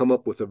helped her come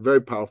up with a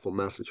very powerful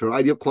message. Her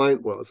ideal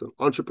client was an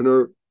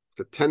entrepreneur with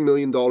a $10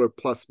 million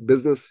plus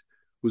business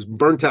who's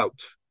burnt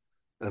out.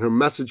 And her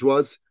message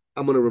was,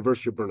 I'm going to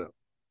reverse your burnout.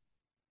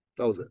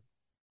 That was it.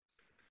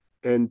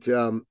 And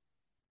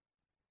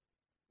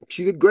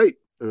she did great.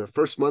 In her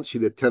first month, she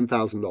did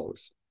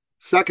 $10,000.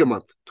 Second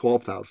month,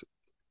 $12,000.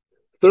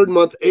 Third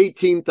month,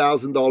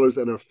 $18,000.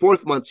 And her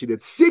fourth month, she did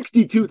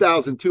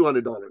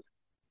 $62,200.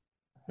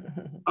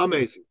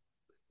 Amazing.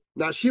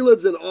 Now, she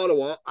lives in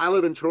Ottawa. I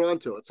live in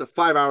Toronto. It's a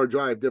 5-hour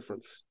drive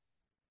difference.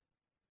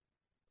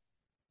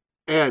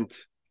 And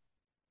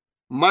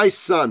my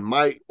son,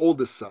 my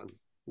oldest son,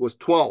 was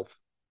 12.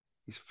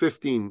 He's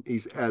 15.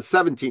 He's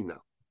 17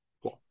 now.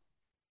 Cool.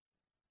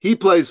 He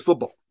plays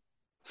football.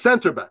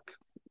 Center back.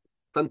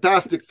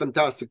 Fantastic,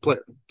 fantastic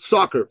player.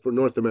 Soccer for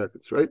North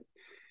Americans, right?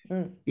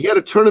 Mm. He had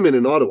a tournament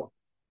in Ottawa.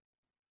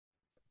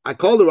 I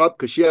called her up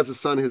because she has a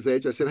son his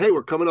age. I said, hey,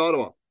 we're coming to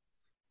Ottawa.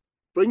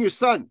 Bring your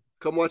son.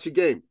 Come watch a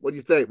game. What do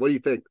you think? What do you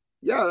think?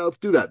 Yeah, let's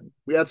do that.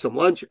 We had some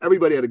lunch.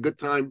 Everybody had a good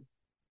time.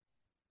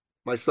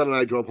 My son and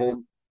I drove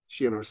home.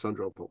 She and her son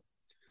drove home.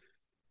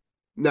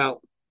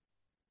 Now,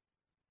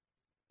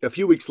 a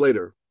few weeks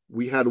later,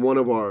 we had one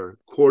of our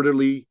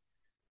quarterly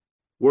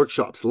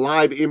workshops,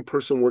 live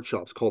in-person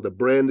workshops called a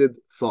Branded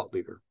Thought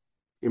Leader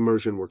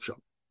Immersion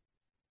Workshop.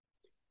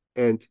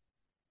 And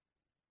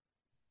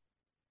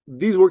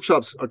these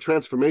workshops are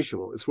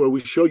transformational. It's where we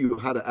show you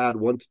how to add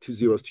 1 to 2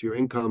 zeros to your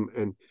income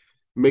and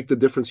make the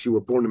difference you were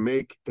born to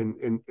make and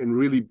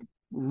really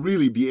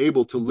be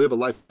able to live a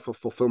life of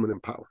fulfillment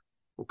and power.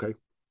 Okay.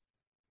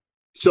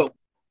 So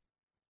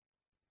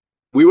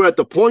we were at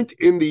the point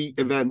in the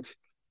event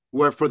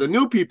where for the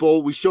new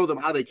people, we show them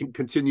how they can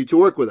continue to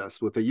work with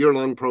us with a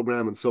year-long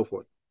program and so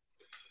forth.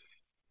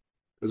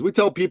 As we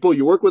tell people,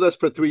 you work with us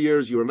for 3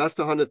 years, you invest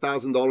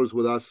 $100,000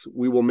 with us,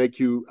 we will make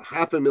you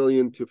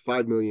 $500,000 to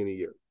 $5 million a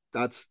year.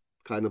 That's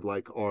kind of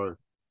like our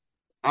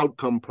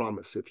outcome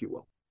promise, if you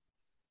will.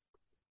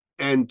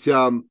 And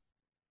the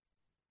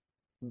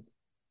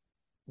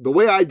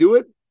way I do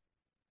it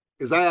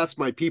is I ask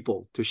my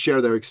people to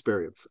share their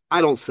experience.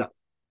 I don't sell.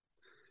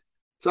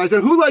 So I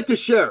said, who'd like to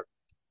share?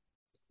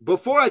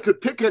 Before I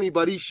could pick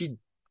anybody, she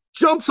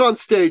jumps on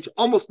stage,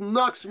 almost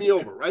knocks me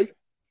over, right?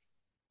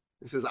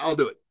 He says, I'll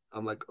do it.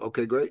 I'm like,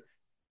 okay, great.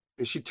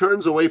 And she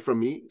turns away from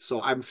me,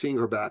 so I'm seeing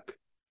her back.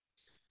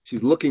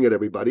 She's looking at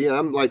everybody, and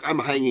I'm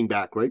hanging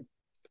back, right?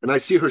 And I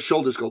see her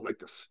shoulders go like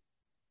this.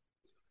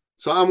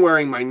 So I'm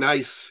wearing my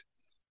nice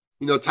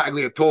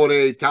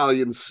tagliatore,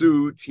 Italian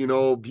suit,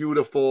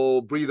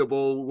 beautiful,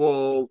 breathable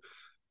wool,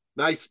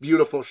 nice,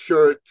 beautiful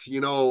shirt.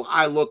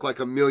 I look like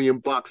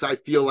 $1,000,000. I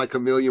feel like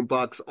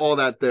 $1,000,000, all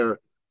that there.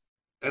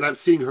 And I'm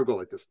seeing her go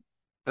like this.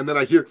 And then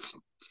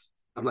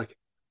I'm like,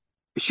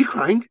 is she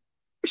crying?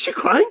 Is she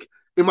crying?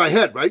 In my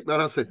head, right?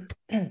 And I said,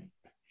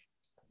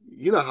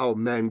 you know how a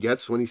man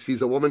gets when he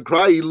sees a woman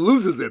cry, he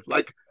loses it.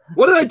 Like,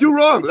 what did I do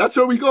wrong? That's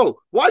where we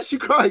go. Why is she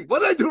crying? What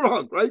did I do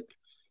wrong? Right?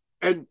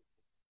 And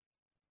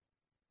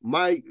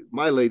my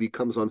lady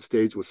comes on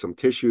stage with some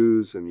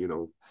tissues,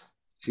 and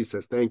she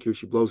says thank you.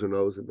 She blows her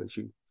nose, and then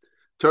she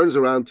turns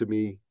around to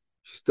me.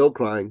 She's still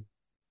crying,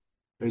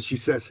 and she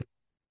says,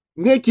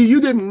 Nicky, you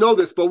didn't know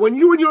this, but when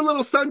you and your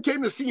little son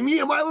came to see me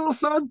and my little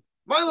son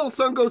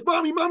goes,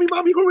 mommy, who are we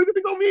going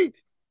to go meet?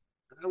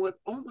 And I went,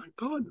 oh my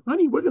God,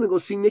 honey, we're going to go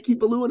see Nicky,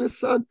 Billou, and his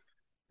son.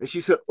 And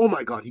she said, oh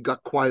my God, he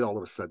got quiet all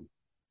of a sudden.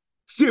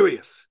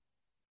 Serious.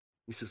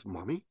 He says,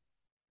 mommy,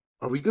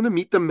 are we going to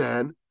meet the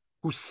man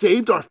who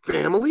saved our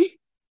family?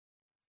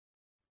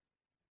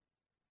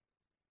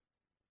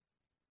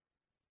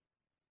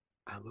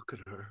 I look at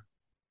her,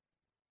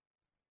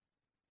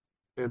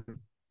 and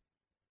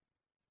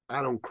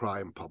I don't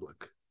cry in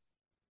public.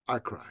 I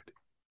cried.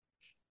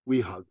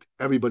 We hugged.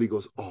 Everybody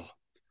goes, oh.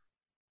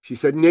 She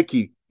said,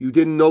 Nicky, you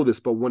didn't know this,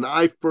 but when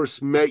I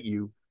first met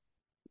you,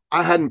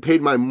 I hadn't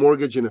paid my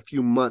mortgage in a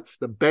few months.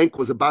 The bank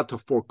was about to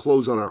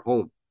foreclose on our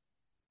home.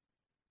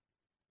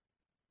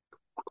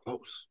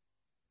 Close.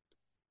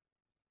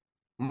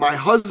 My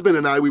husband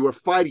and I, we were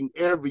fighting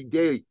every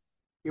day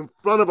in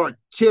front of our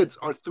kids,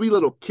 our 3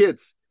 little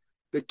kids.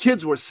 The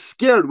kids were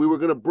scared we were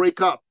going to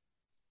break up.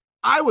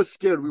 I was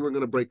scared we were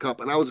going to break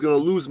up, and I was going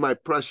to lose my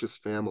precious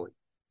family.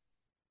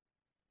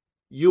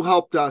 You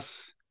helped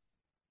us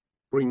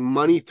bring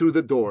money through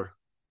the door,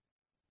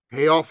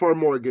 pay off our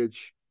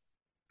mortgage,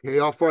 pay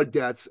off our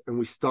debts, and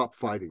we stopped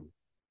fighting.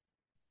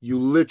 You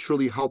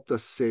literally helped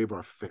us save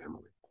our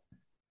family.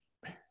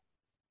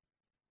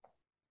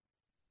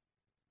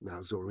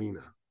 Now,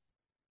 Zorina,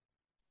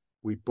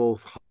 we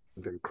both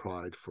hugged and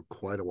cried for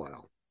quite a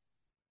while.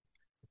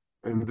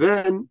 And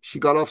then she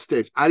got off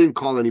stage. I didn't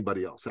call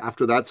anybody else.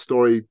 After that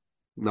story,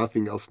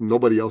 nothing else,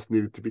 nobody else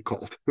needed to be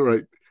called,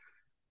 right?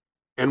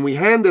 And we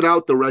handed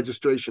out the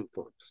registration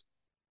forms.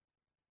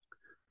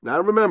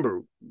 Now,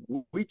 remember,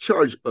 we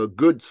charge a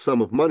good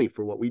sum of money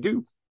for what we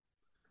do.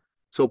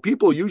 So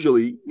people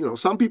usually,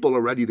 some people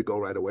are ready to go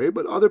right away,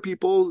 but other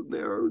people,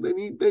 they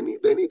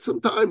need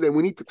some time. Then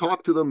we need to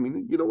talk to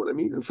them. You know what I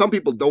mean? And some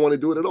people don't want to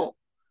do it at all.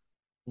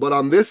 But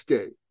on this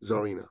day,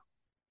 Zorina,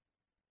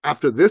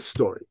 after this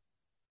story,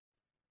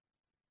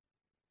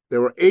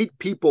 there were 8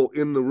 people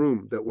in the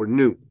room that were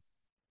new.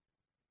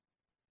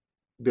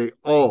 They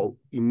all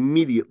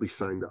immediately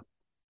signed up.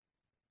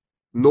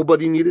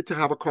 Nobody needed to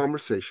have a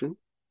conversation.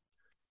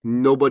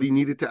 Nobody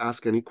needed to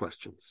ask any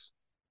questions.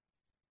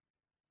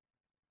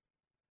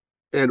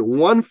 And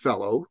one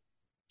fellow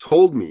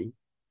told me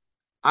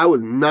I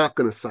was not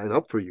going to sign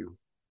up for you.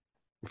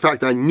 In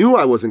fact, I knew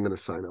I wasn't going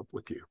to sign up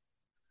with you.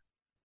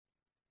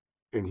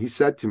 And he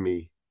said to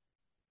me,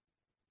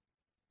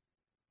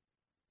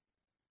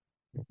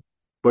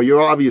 but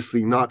you're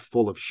obviously not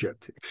full of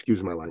shit.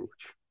 Excuse my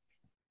language.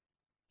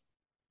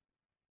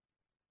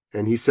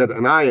 And he said,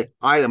 and I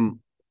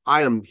am,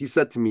 he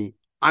said to me,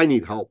 I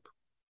need help.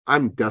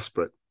 I'm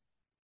desperate.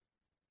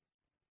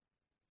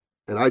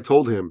 And I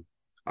told him,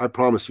 I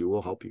promise you,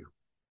 we'll help you.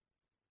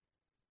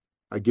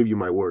 I give you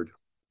my word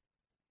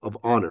of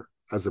honor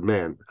as a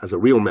man, as a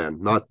real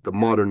man, not the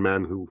modern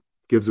man who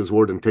gives his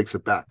word and takes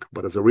it back,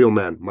 but as a real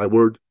man, my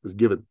word is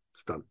given,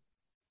 it's done.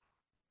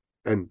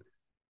 And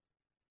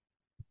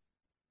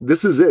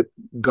this is it.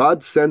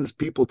 God sends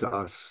people to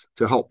us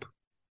to help.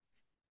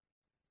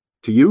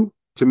 To you,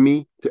 to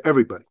me, to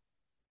everybody.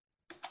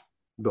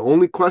 The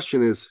only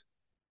question is,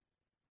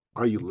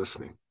 are you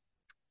listening?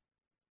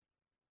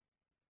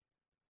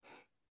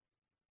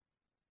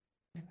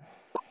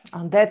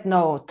 On that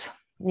note,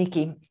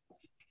 Nicky,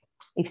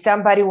 if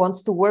somebody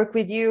wants to work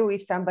with you,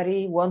 if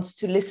somebody wants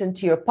to listen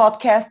to your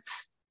podcasts,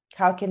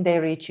 how can they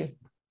reach you?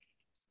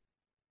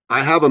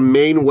 I have a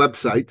main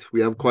website.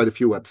 We have quite a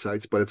few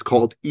websites, but it's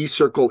called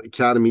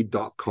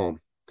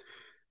ecircleacademy.com.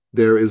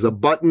 There is a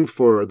button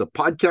for the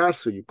podcast.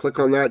 So you click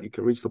on that, you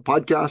can reach the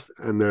podcast.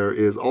 And there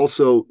is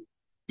also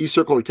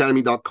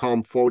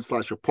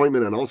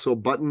ecircleacademy.com/appointment, and also a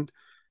button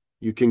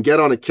you can get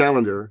on a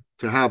calendar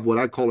to have what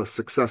I call a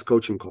success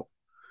coaching call.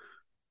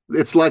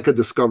 It's like a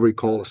discovery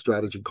call, a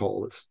strategy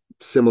call. It's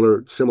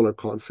similar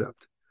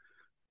concept.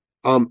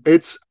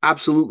 It's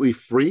absolutely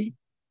free.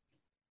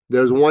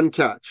 There's one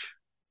catch.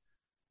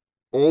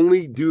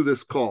 Only do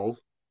this call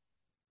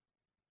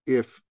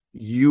if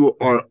you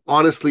are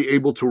honestly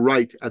able to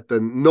write at the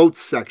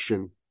notes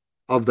section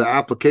of the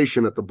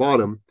application at the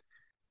bottom,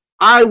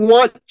 I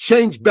want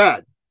change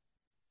bad.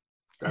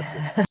 That's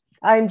it.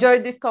 I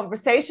enjoyed this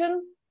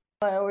conversation.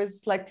 I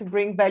always like to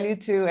bring value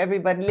to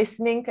everybody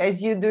listening,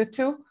 as you do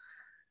too.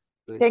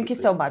 Thank you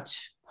so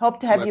much. Hope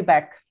to have you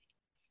back.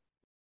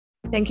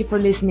 Thank you for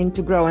listening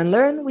to Grow and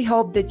Learn. We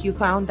hope that you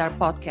found our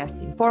podcast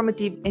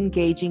informative,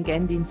 engaging,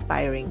 and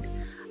inspiring.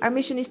 Our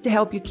mission is to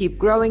help you keep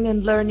growing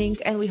and learning,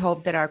 and we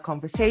hope that our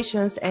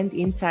conversations and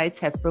insights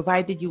have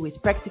provided you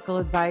with practical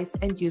advice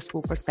and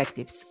useful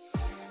perspectives.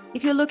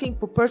 If you're looking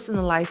for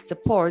personalized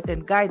support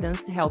and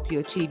guidance to help you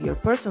achieve your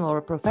personal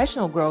or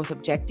professional growth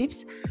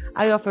objectives,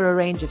 I offer a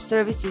range of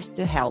services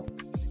to help.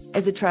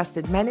 As a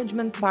trusted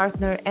management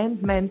partner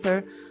and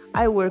mentor,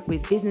 I work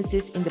with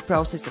businesses in the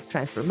process of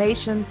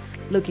transformation,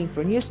 looking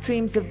for new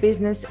streams of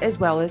business, as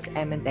well as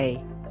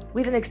M&A.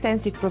 With an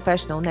extensive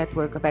professional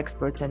network of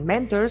experts and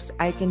mentors,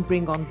 I can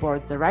bring on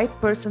board the right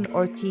person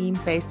or team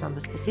based on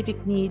the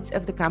specific needs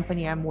of the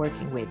company I'm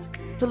working with.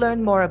 To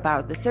learn more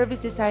about the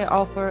services I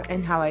offer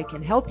and how I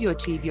can help you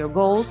achieve your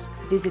goals,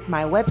 visit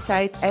my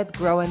website at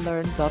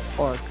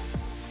growandlearn.org.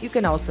 You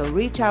can also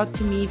reach out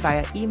to me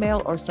via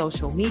email or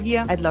social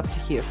media. I'd love to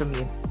hear from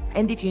you.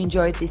 And if you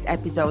enjoyed this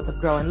episode of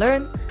Grow and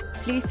Learn,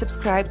 please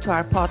subscribe to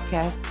our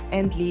podcast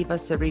and leave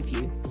us a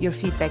review. Your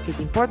feedback is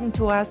important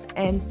to us,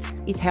 and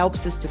it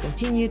helps us to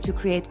continue to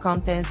create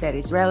content that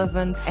is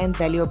relevant and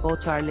valuable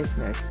to our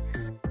listeners.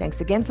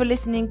 Thanks again for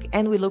listening,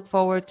 and we look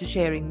forward to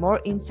sharing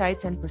more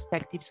insights and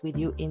perspectives with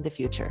you in the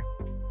future.